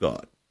kingdom of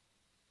God.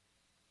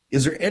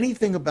 Is there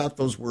anything about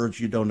those words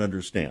you don't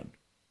understand?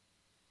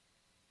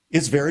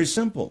 It's very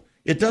simple.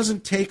 It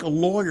doesn't take a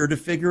lawyer to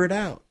figure it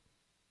out.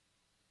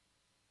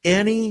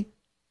 Any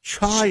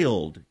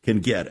child can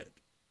get it.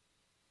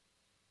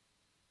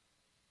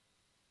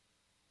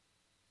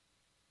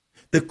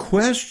 The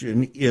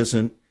question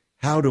isn't,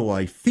 how do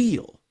I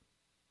feel?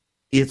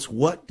 It's,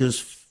 what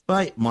does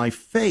my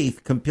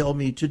faith compel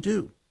me to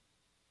do?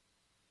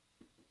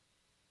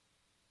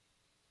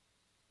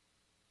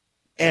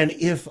 And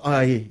if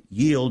I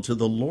yield to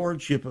the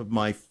lordship of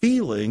my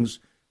feelings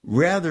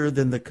rather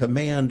than the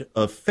command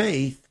of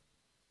faith,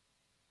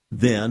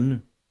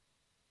 then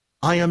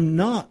I am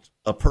not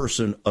a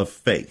person of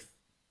faith.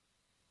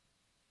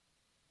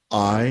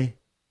 I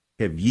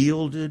have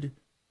yielded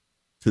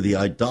to the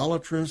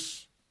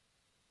idolatrous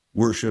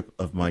worship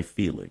of my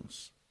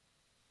feelings.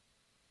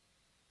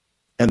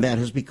 And that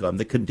has become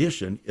the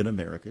condition in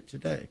America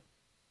today.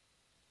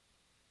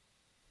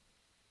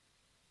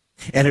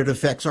 And it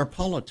affects our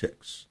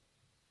politics.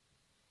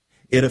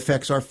 It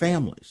affects our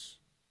families.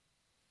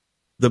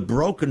 The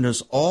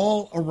brokenness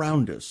all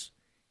around us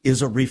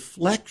is a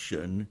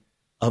reflection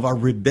of our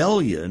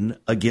rebellion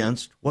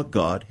against what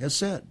God has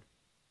said.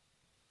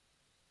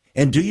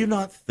 And do you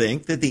not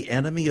think that the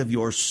enemy of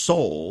your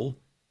soul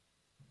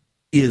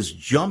is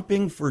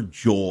jumping for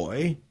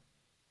joy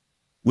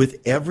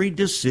with every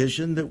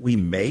decision that we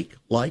make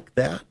like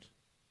that?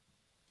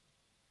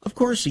 Of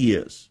course he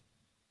is.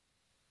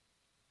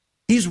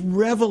 He's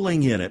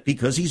reveling in it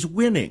because he's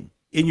winning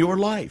in your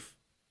life.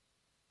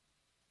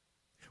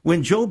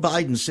 When Joe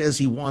Biden says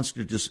he wants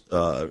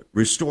to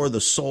restore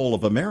the soul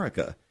of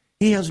America,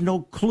 he has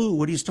no clue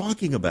what he's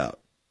talking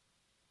about.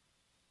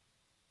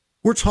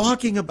 We're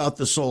talking about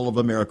the soul of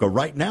America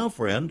right now,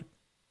 friend.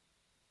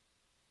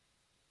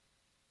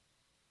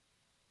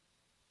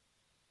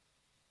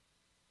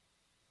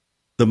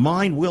 The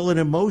mind, will, and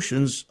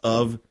emotions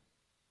of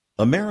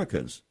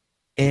Americans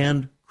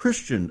and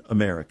Christian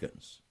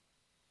Americans.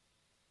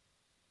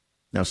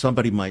 Now,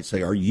 somebody might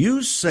say, are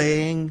you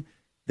saying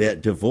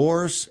that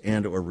divorce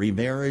and or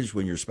remarriage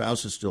when your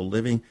spouse is still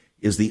living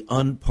is the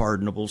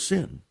unpardonable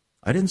sin?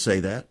 I didn't say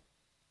that.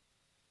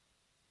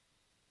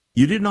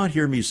 You did not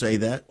hear me say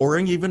that or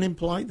even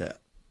imply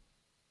that.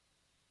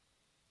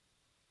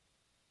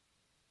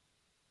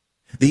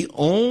 The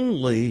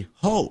only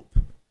hope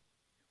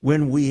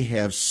when we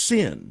have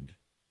sinned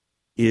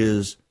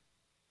is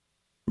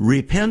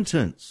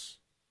repentance.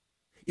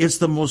 It's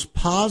the most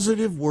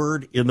positive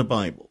word in the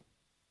Bible.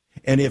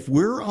 And if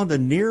we're on the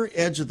near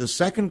edge of the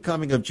second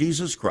coming of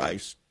Jesus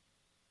Christ,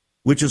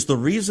 which is the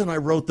reason I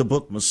wrote the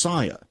book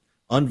Messiah,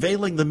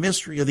 Unveiling the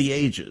Mystery of the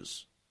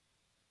Ages,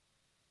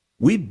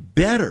 we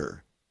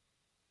better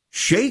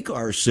shake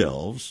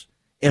ourselves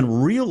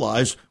and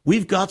realize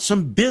we've got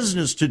some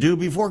business to do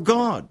before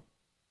God.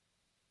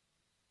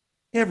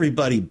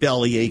 Everybody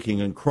belly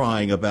aching and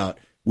crying about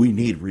we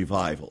need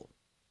revival.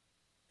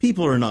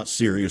 People are not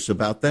serious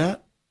about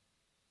that.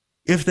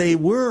 If they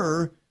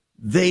were,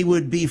 they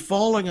would be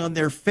falling on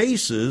their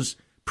faces,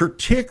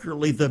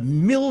 particularly the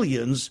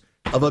millions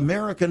of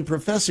American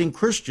professing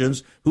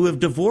Christians who have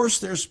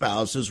divorced their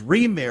spouses,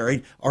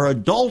 remarried, are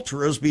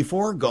adulterers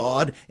before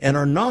God, and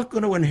are not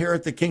going to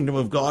inherit the kingdom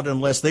of God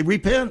unless they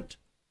repent.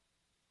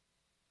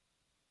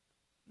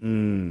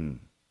 You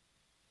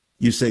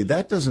say,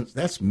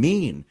 that's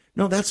mean.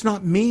 No, that's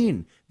not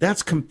mean.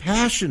 That's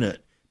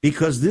compassionate,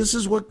 because this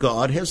is what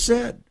God has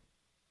said.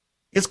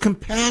 It's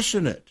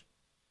compassionate.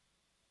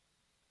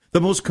 The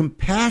most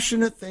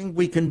compassionate thing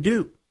we can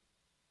do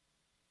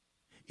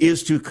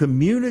is to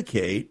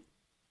communicate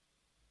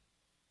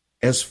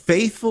as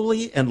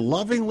faithfully and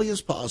lovingly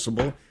as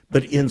possible,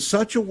 but in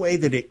such a way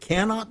that it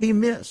cannot be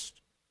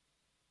missed,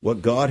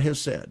 what God has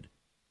said,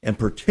 and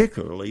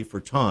particularly for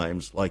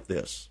times like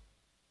this.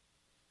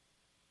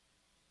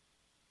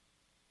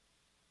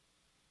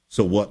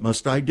 So what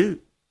must I do?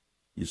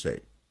 You say,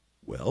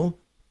 well,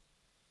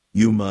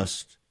 you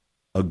must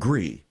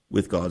agree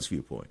with God's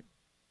viewpoint.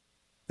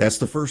 That's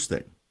the first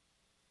thing.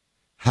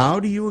 How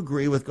do you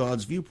agree with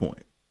God's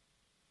viewpoint?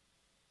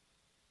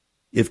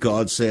 If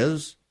God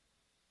says,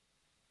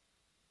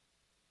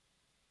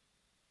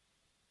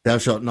 thou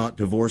shalt not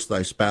divorce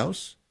thy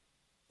spouse,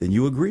 then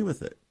you agree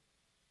with it.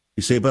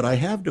 You say, but I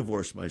have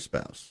divorced my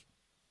spouse.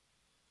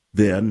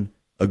 Then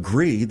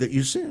agree that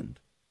you sinned.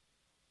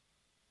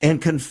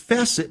 And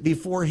confess it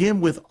before him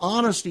with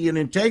honesty and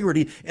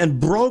integrity and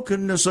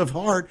brokenness of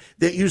heart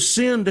that you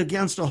sinned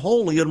against a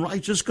holy and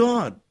righteous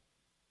God.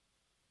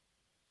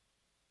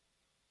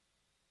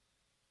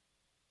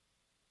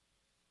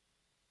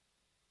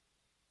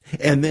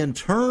 And then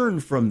turn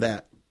from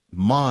that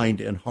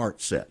mind and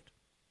heart set.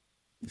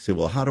 You say,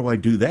 well, how do I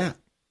do that?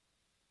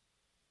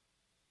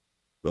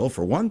 Well,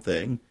 for one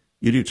thing,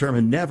 you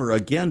determine never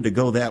again to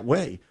go that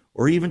way,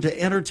 or even to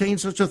entertain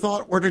such a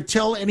thought, or to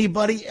tell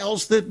anybody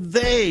else that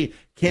they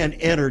can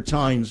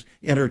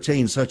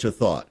entertain such a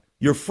thought.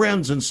 Your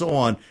friends and so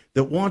on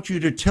that want you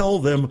to tell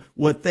them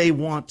what they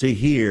want to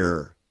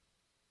hear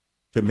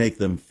to make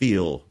them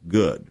feel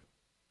good.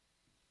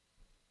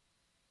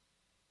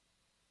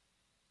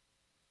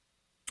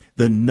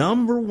 The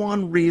number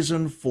one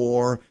reason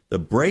for the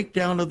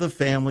breakdown of the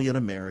family in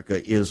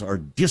America is our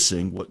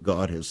dissing what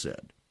God has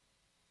said.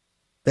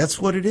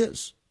 That's what it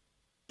is.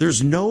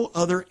 There's no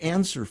other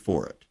answer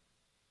for it.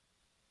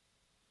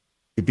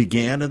 It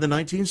began in the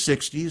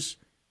 1960s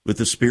with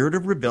the spirit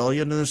of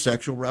rebellion and the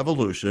sexual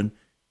revolution,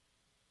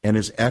 and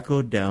is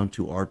echoed down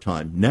to our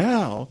time.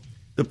 Now,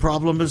 the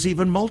problem is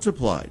even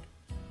multiplied.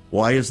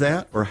 Why is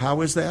that, or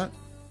how is that?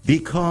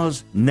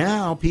 Because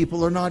now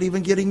people are not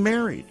even getting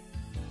married.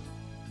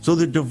 So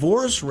the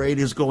divorce rate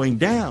is going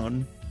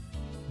down,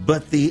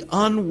 but the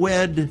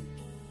unwed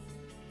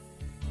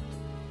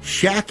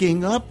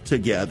shacking up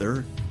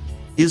together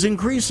is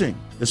increasing,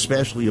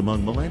 especially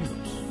among millennials.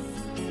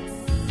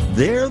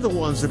 They're the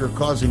ones that are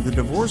causing the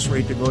divorce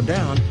rate to go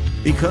down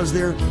because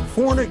they're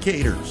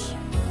fornicators.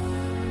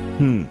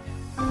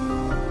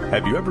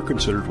 Have you ever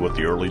considered what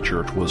the early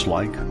church was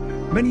like?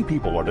 Many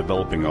people are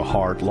developing a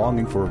heart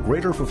longing for a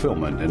greater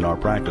fulfillment in our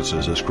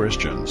practices as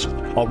Christians.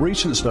 A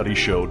recent study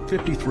showed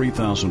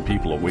 53,000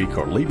 people a week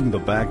are leaving the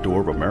back door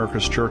of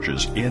America's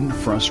churches in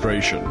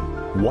frustration.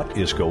 What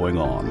is going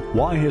on?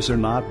 Why has there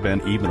not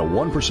been even a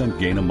 1%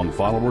 gain among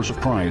followers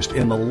of Christ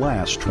in the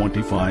last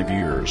 25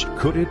 years?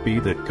 Could it be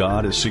that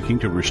God is seeking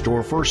to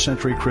restore first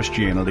century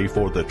Christianity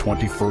for the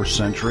 21st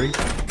century?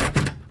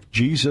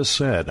 Jesus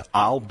said,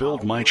 I'll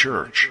build my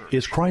church.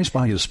 Is Christ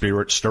by his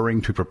Spirit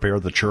stirring to prepare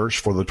the church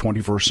for the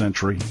 21st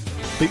century?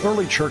 The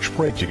early church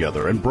prayed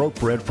together and broke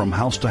bread from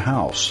house to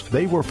house.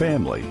 They were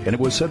family, and it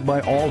was said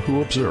by all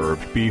who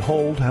observed,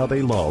 behold how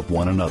they love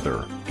one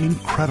another.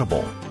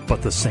 Incredible.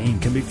 But the same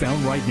can be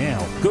found right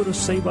now. Go to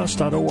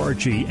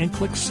saveus.org and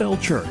click Cell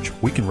Church.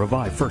 We can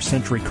revive first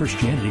century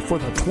Christianity for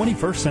the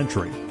 21st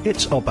century.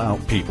 It's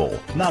about people,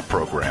 not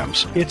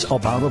programs. It's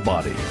about a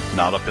body,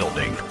 not a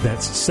building.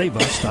 That's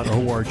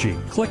saveus.org.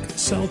 Click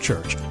Cell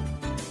Church.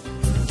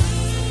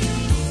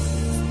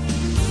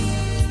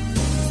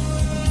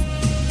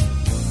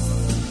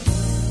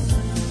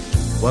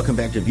 Welcome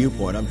back to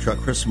Viewpoint. I'm Chuck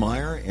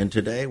Chrismeyer, and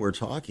today we're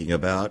talking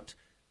about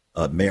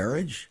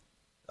marriage.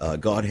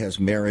 God has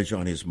marriage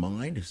on his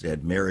mind, has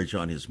had marriage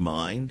on his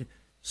mind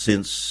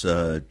since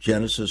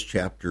Genesis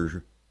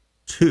chapter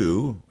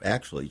 2,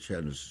 actually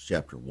Genesis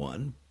chapter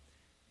 1,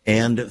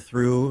 and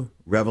through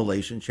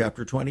Revelation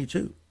chapter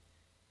 22.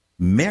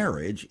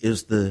 Marriage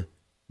is the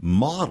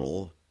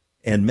model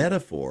and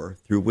metaphor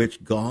through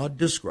which God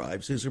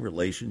describes his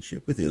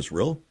relationship with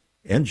Israel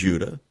and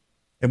Judah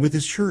and with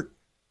his church.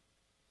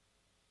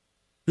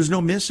 There's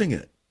no missing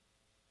it.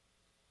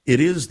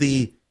 It is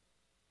the,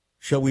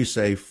 shall we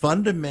say,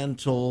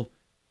 fundamental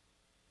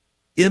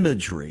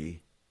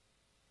imagery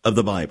of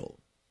the Bible.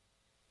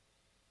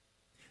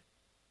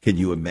 Can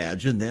you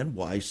imagine then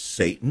why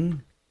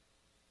Satan,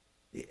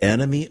 the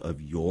enemy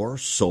of your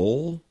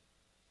soul,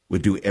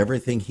 would do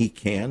everything he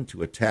can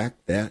to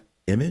attack that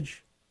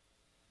image?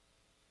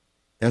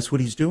 That's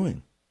what he's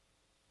doing.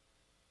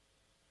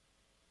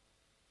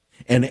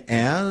 And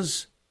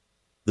as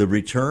the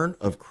return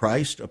of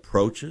Christ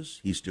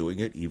approaches, he's doing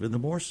it even the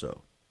more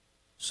so.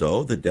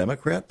 So the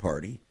Democrat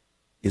Party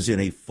is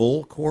in a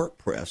full court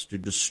press to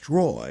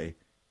destroy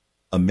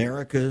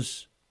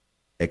America's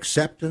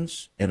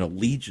acceptance and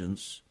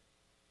allegiance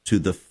to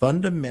the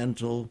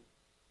fundamental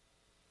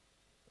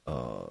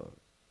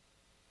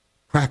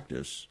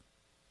practice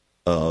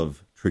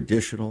of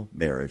traditional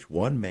marriage,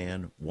 one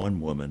man, one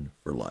woman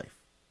for life,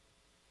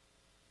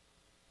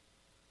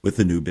 with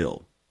the new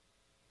bill.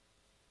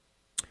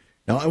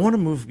 Now, I want to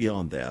move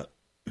beyond that.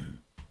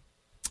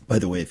 By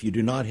the way, if you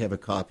do not have a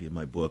copy of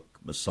my book,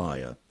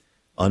 Messiah,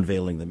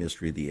 Unveiling the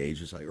Mystery of the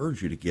Ages, I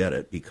urge you to get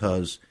it,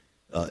 because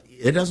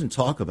it doesn't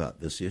talk about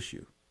this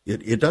issue.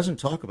 It doesn't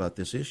talk about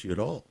this issue at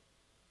all.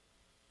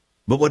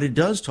 But what it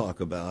does talk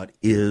about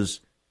is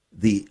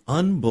the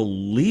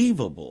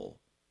unbelievable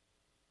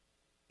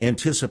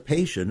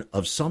anticipation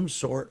of some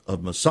sort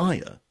of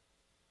Messiah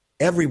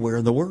everywhere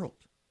in the world,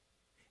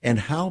 and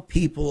how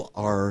people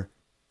are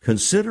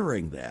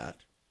considering that,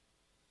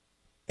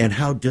 and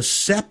how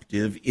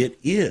deceptive it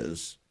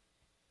is,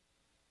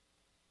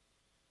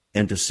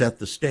 and to set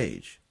the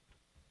stage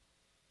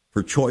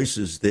for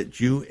choices that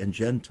Jew and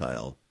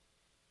Gentile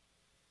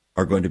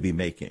are going to be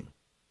making.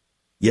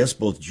 Yes,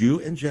 both Jew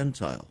and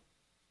Gentile.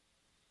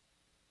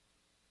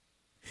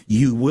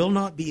 You will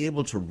not be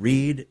able to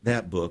read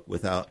that book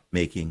without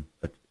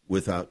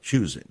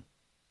choosing.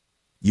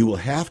 You will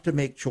have to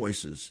make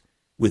choices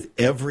with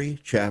every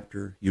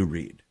chapter you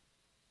read.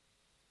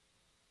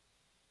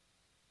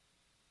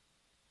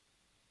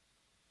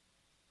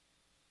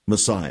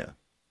 Messiah,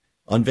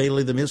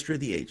 Unveiling the Mystery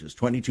of the Ages,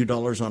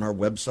 $22 on our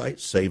website,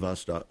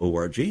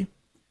 saveus.org,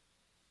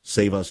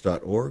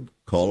 saveus.org.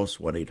 Call us,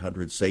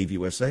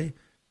 1-800-SAVE-USA,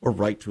 or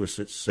write to us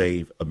at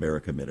Save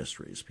America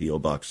Ministries, P.O.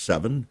 Box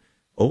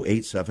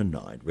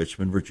 70879,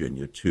 Richmond,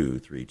 Virginia,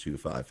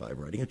 23255.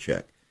 Writing a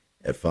check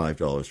at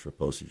 $5 for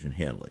postage and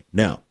handling.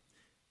 Now,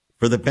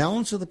 for the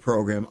balance of the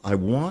program, I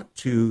want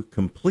to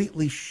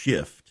completely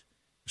shift.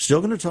 Still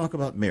going to talk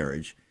about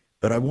marriage,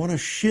 but I want to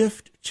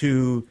shift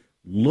to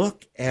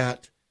look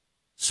at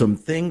some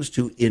things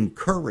to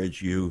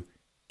encourage you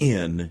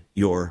in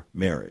your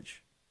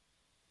marriage.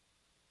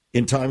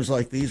 In times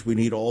like these, we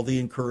need all the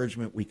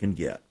encouragement we can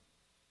get.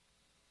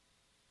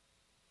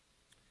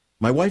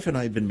 My wife and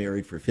I have been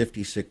married for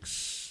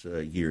 56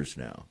 years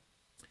now.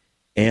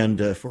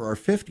 And for our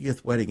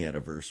 50th wedding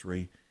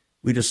anniversary,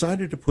 we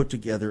decided to put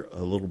together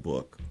a little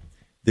book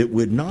that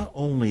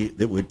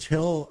would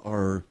tell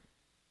our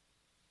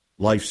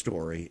life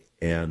story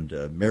and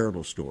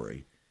marital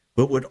story,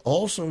 but would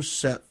also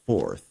set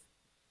forth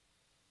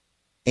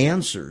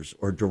answers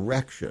or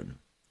direction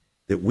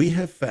that we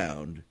have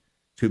found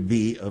to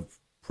be of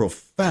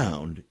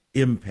profound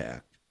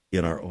impact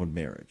in our own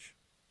marriage.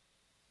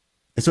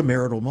 It's a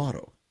marital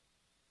motto.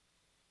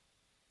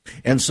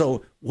 And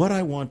so what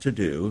I want to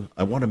do,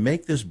 I want to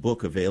make this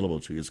book available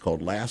to you. It's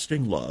called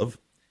Lasting Love,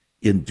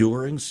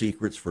 Enduring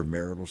Secrets for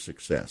Marital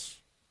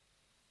Success.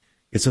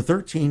 It's a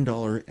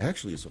 $13,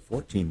 actually it's a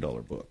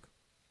 $14 book.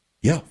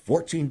 Yeah,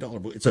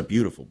 $14 book. It's a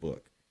beautiful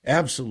book.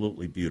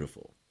 Absolutely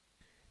beautiful.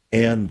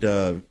 And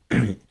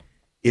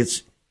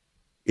it's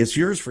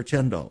yours for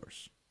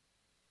 $10.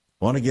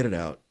 Want to get it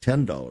out,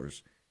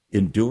 $10.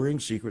 Enduring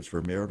Secrets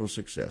for Marital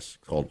Success,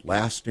 called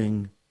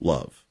Lasting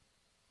Love.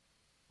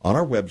 On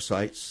our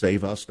website,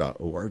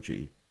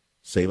 saveus.org,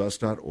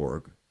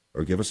 saveus.org,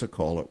 or give us a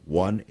call at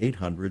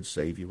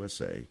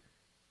 1-800-SAVE-USA,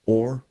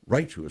 or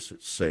write to us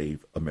at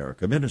Save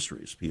America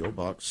Ministries, P.O.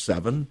 Box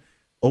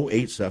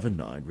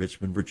 70879,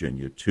 Richmond,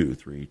 Virginia,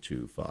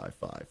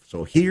 23255.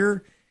 So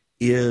here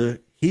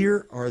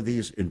are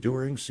these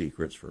enduring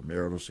secrets for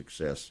marital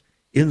success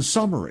in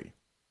summary.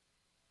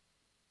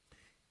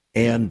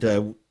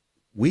 And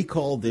we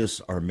call this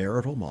our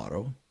marital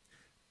motto.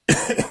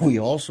 We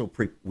also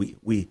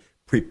we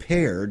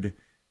prepared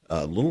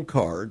little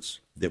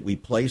cards that we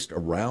placed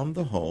around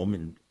the home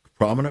in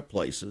prominent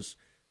places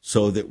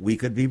so that we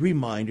could be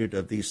reminded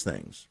of these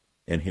things.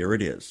 And here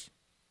it is.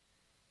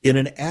 In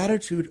an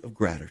attitude of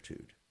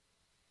gratitude.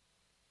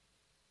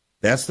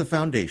 That's the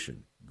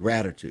foundation,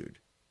 gratitude,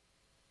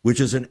 which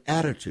is an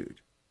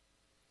attitude.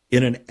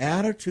 In an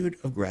attitude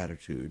of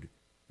gratitude,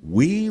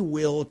 we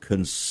will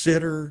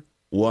consider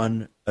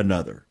one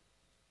another.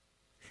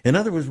 In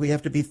other words, we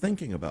have to be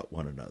thinking about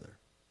one another.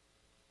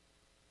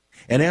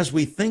 And as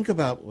we think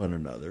about one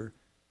another,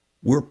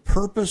 we're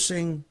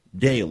purposing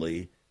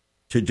daily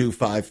to do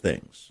 5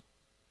 things.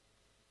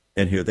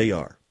 And here they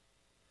are.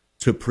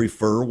 To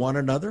prefer one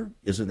another.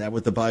 Isn't that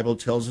what the Bible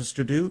tells us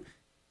to do?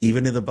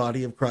 Even in the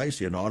body of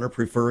Christ, in honor,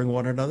 preferring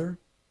one another.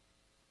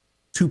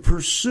 To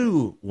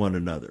pursue one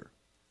another.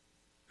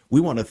 We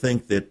want to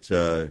think that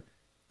the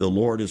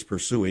Lord is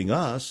pursuing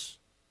us,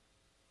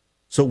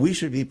 so we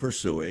should be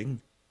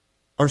pursuing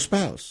our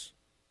spouse.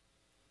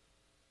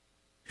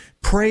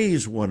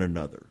 Praise one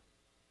another.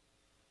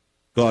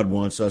 God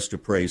wants us to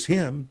praise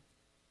him,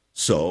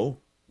 so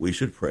we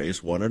should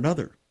praise one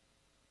another.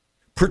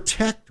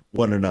 Protect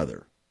one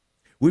another.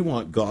 We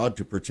want God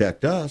to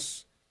protect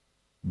us,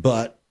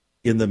 but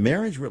in the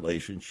marriage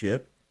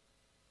relationship,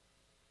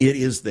 it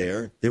is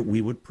there that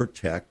we would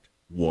protect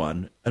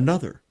one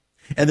another.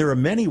 And there are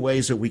many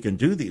ways that we can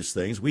do these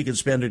things. We can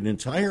spend an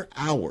entire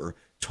hour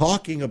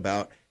talking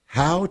about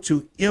how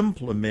to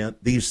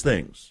implement these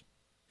things.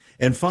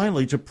 And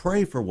finally, to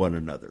pray for one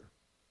another.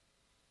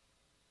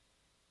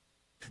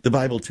 The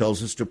Bible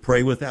tells us to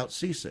pray without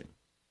ceasing.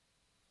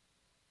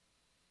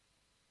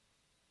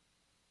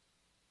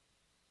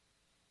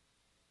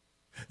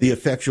 The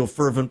effectual,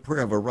 fervent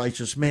prayer of a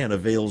righteous man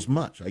avails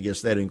much. I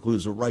guess that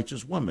includes a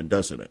righteous woman,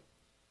 doesn't it?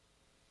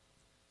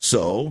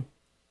 So,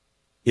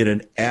 in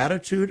an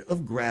attitude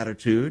of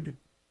gratitude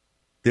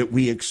that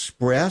we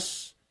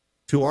express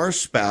to our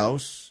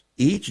spouse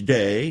each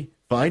day,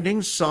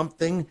 finding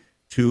something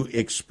to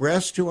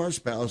express to our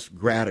spouse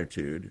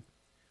gratitude,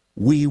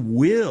 we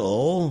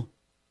will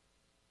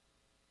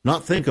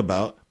not think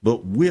about,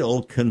 but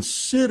will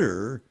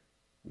consider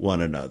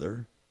one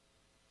another,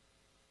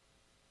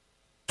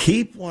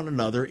 keep one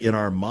another in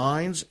our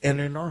minds and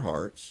in our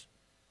hearts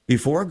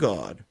before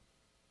God,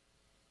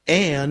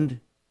 and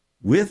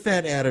with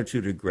that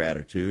attitude of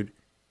gratitude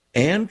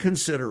and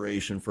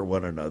consideration for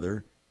one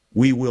another,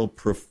 we will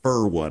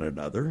prefer one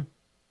another,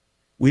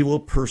 we will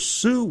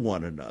pursue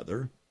one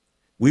another,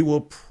 we will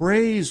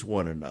praise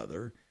one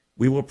another,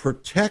 we will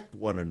protect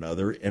one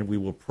another, and we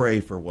will pray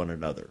for one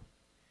another.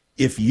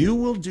 If you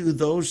will do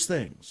those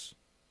things,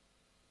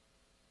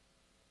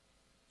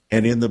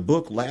 and in the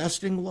book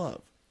Lasting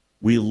Love,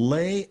 we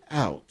lay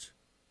out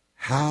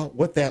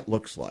what that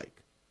looks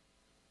like,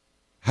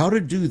 how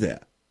to do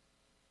that.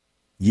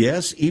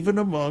 Yes, even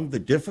among the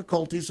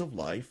difficulties of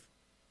life,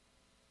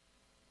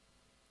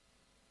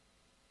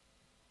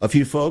 a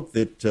few folk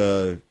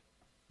that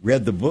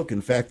read the book,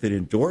 in fact, that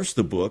endorsed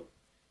the book,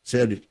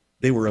 said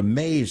they were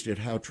amazed at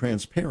how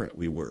transparent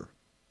we were.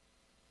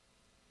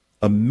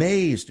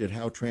 Amazed at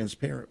how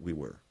transparent we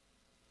were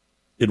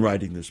in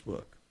writing this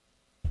book.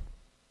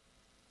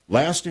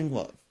 Lasting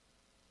Love.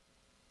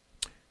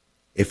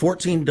 A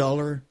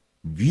 $14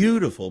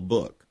 beautiful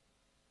book.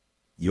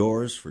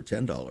 Yours for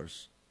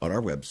 $10 on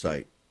our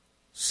website,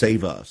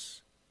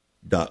 saveus.org.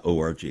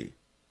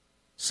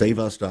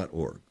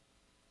 Saveus.org.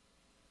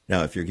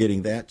 Now, if you're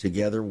getting that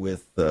together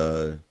with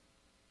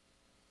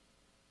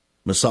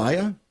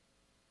Messiah,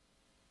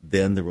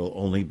 then there will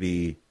only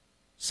be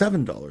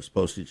 $7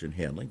 postage and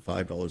handling,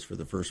 $5 for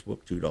the first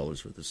book,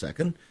 $2 for the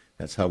second.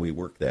 That's how we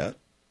work that.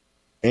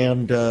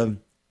 And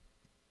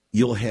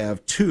you'll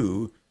have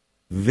 2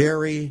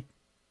 very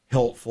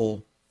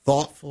helpful,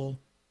 thoughtful,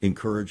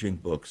 encouraging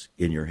books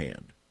in your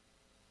hand.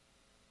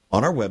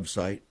 On our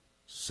website,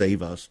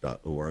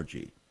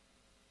 saveus.org.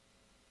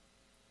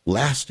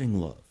 Lasting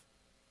Love.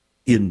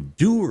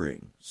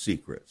 Enduring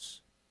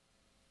Secrets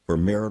for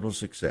Marital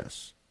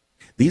Success.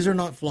 These are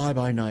not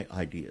fly-by-night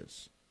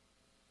ideas.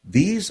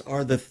 These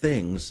are the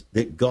things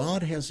that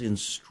God has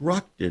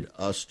instructed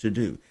us to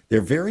do.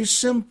 They're very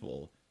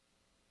simple,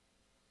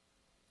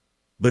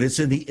 but it's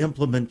in the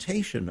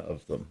implementation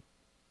of them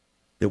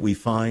that we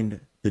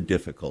find the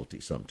difficulty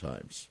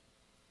sometimes.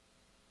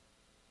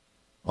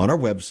 On our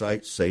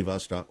website,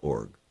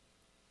 saveus.org.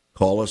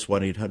 Call us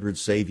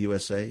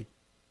 1-800-SAVE-USA.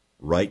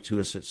 Write to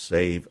us at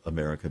Save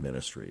America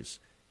Ministries.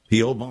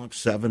 P.O. Box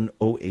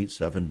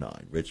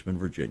 70879, Richmond,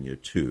 Virginia,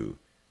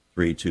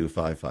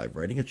 23255.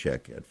 Writing a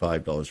check at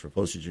 $5 for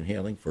postage and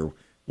handling for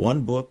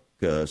 1 book,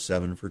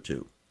 7 for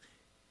 2.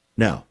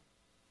 Now,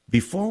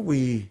 before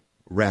we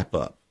wrap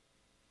up,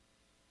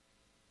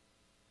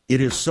 it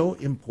is so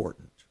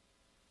important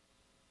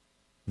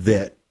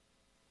that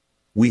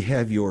we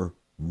have your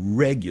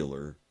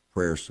regular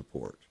prayer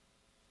support.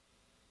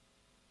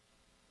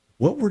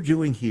 What we're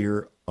doing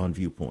here on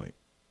Viewpoint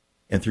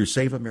and through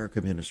Save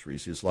America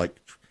Ministries is like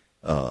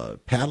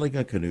paddling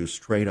a canoe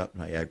straight up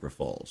Niagara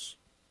Falls.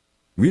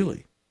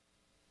 Really.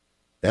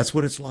 That's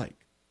what it's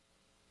like.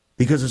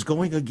 Because it's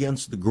going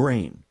against the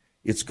grain.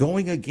 It's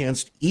going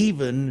against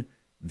even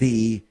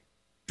the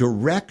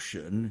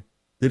direction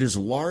that is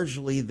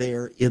largely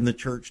there in the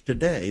church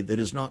today that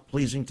is not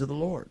pleasing to the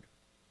Lord.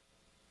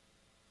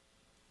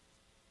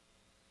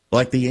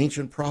 Like the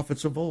ancient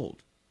prophets of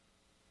old,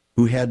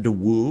 who had to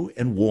woo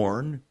and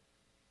warn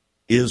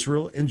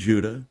Israel and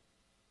Judah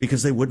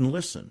because they wouldn't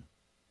listen.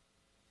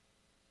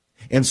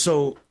 And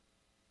so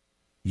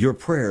your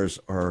prayers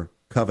are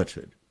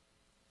coveted.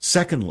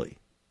 Secondly,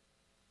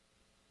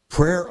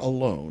 prayer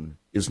alone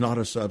is not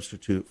a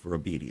substitute for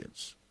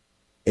obedience.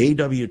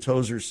 A.W.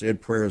 Tozer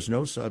said prayer is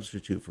no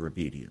substitute for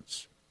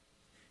obedience.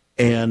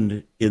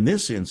 And in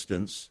this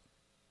instance,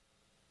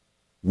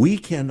 we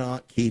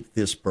cannot keep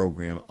this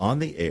program on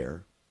the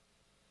air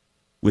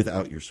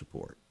without your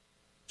support.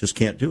 Just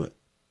can't do it.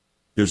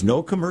 There's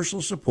no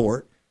commercial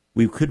support.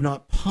 We could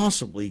not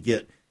possibly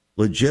get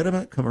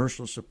legitimate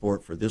commercial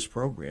support for this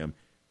program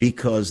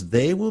because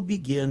they will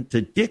begin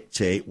to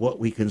dictate what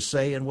we can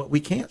say and what we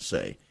can't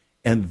say.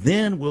 And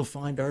then we'll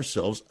find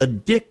ourselves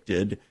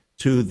addicted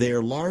to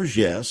their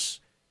largesse,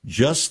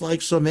 just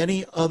like so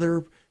many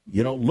other,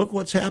 look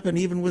what's happened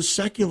even with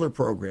secular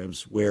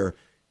programs where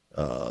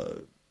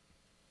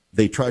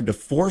they tried to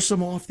force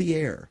them off the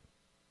air.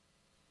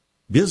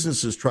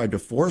 Businesses tried to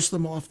force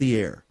them off the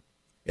air.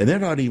 And they're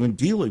not even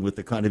dealing with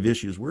the kind of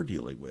issues we're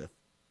dealing with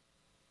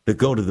that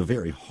go to the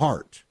very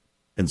heart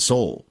and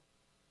soul.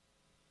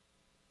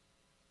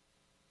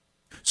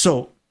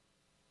 So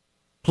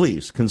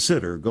please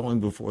consider going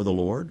before the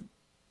Lord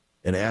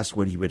and ask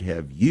what he would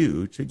have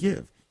you to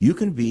give. You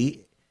can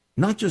be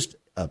not just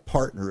a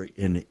partner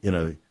in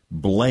a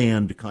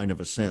bland kind of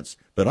a sense,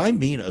 but I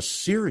mean a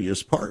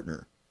serious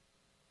partner.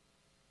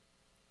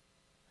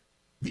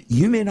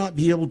 You may not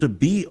be able to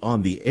be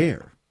on the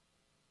air,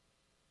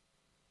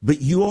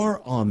 but you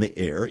are on the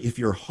air. If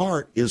your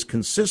heart is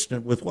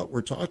consistent with what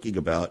we're talking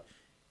about,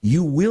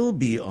 you will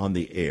be on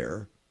the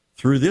air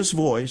through this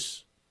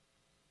voice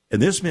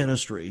and this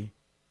ministry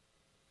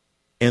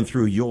and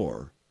through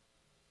your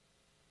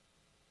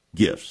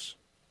gifts.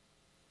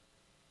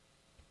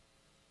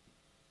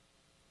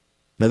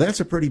 Now, that's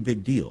a pretty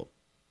big deal.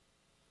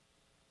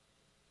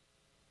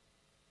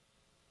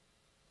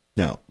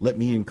 Now, let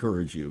me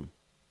encourage you.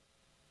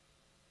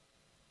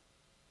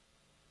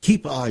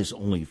 Keep eyes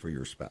only for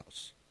your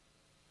spouse.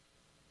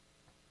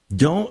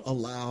 Don't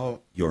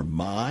allow your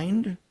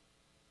mind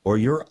or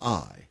your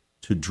eye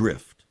to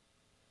drift.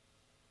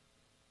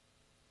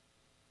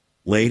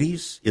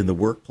 Ladies in the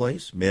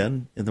workplace,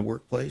 men in the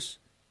workplace,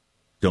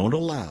 don't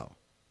allow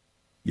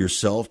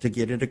yourself to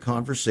get into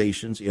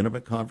conversations,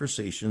 intimate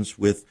conversations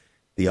with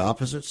the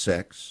opposite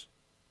sex,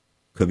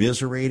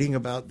 commiserating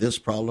about this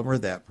problem or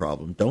that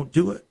problem. Don't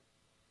do it.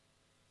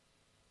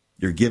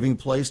 You're giving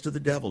place to the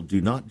devil.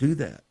 Do not do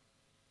that.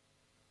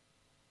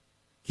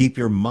 Keep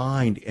your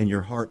mind and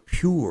your heart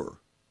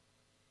pure.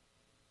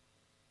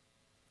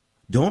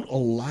 Don't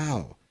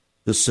allow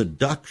the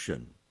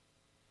seduction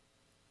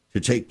to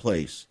take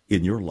place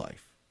in your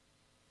life.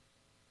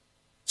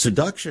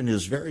 Seduction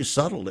is very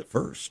subtle at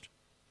first.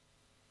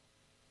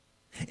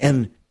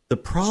 And the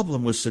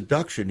problem with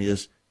seduction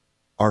is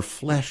our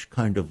flesh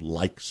kind of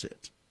likes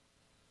it.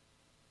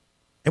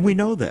 And we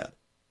know that.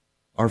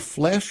 Our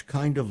flesh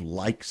kind of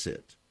likes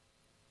it.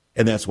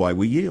 And that's why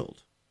we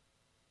yield.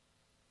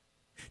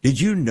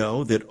 Did you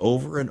know that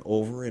over and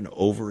over and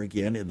over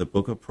again in the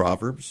book of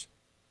Proverbs,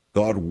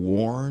 God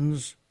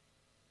warns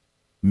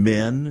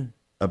men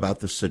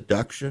about the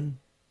seduction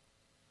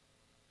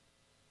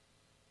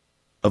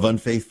of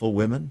unfaithful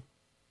women?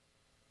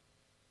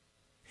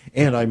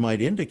 And I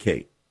might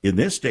indicate, in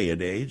this day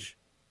and age,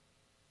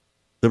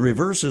 the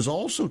reverse is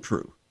also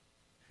true.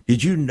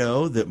 Did you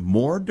know that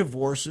more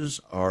divorces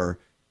are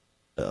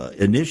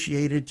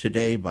initiated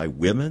today by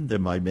women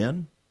than by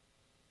men?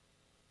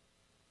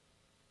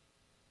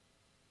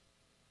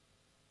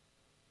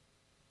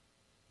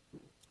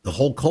 The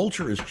whole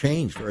culture has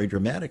changed very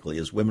dramatically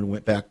as women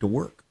went back to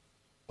work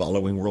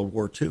following World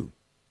War II.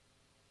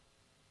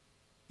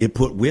 It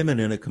put women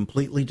in a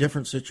completely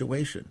different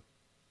situation.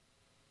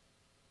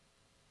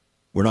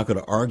 We're not going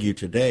to argue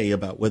today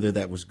about whether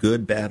that was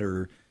good, bad,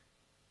 or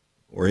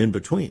in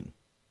between.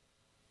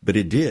 But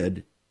it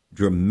did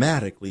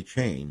dramatically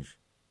change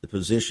the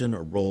position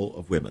or role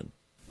of women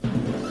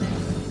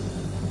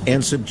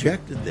and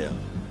subjected them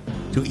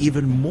to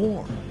even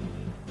more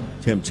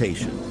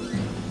temptation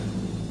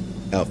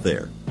out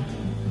there.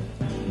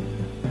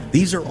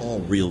 These are all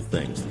real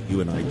things that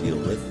you and I deal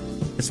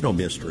with. It's no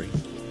mystery.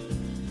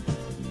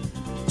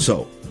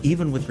 So,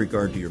 even with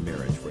regard to your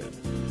marriage, friend,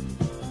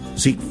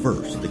 seek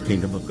first the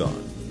kingdom of God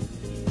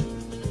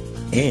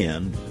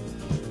and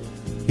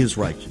his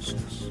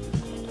righteousness.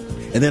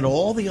 And then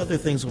all the other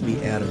things will be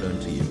added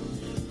unto you.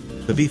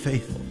 But be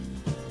faithful.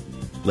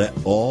 Let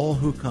all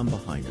who come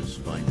behind us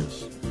find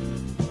us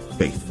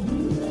faithful.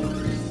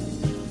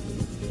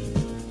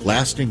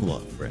 Lasting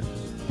love, friends.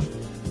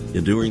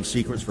 Enduring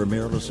secrets for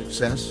marital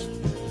success.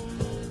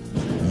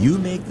 You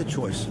make the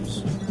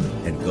choices,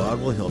 and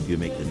God will help you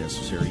make the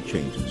necessary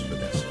changes for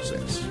that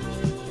success.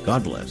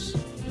 God bless,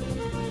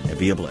 and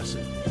be a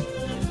blessing,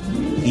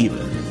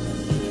 even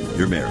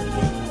your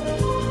marriage.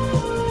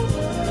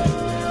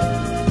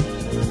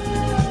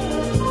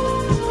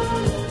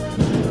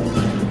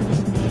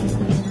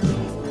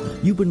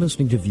 You've been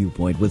listening to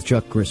Viewpoint with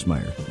Chuck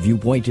Christmeyer.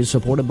 Viewpoint is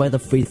supported by the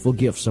faithful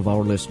gifts of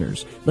our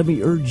listeners. Let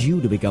me urge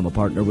you to become a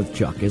partner with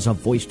Chuck as a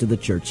voice to the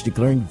church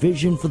declaring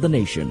vision for the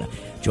nation.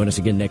 Join us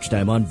again next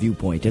time on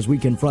Viewpoint as we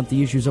confront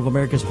the issues of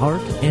America's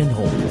heart and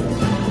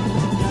home.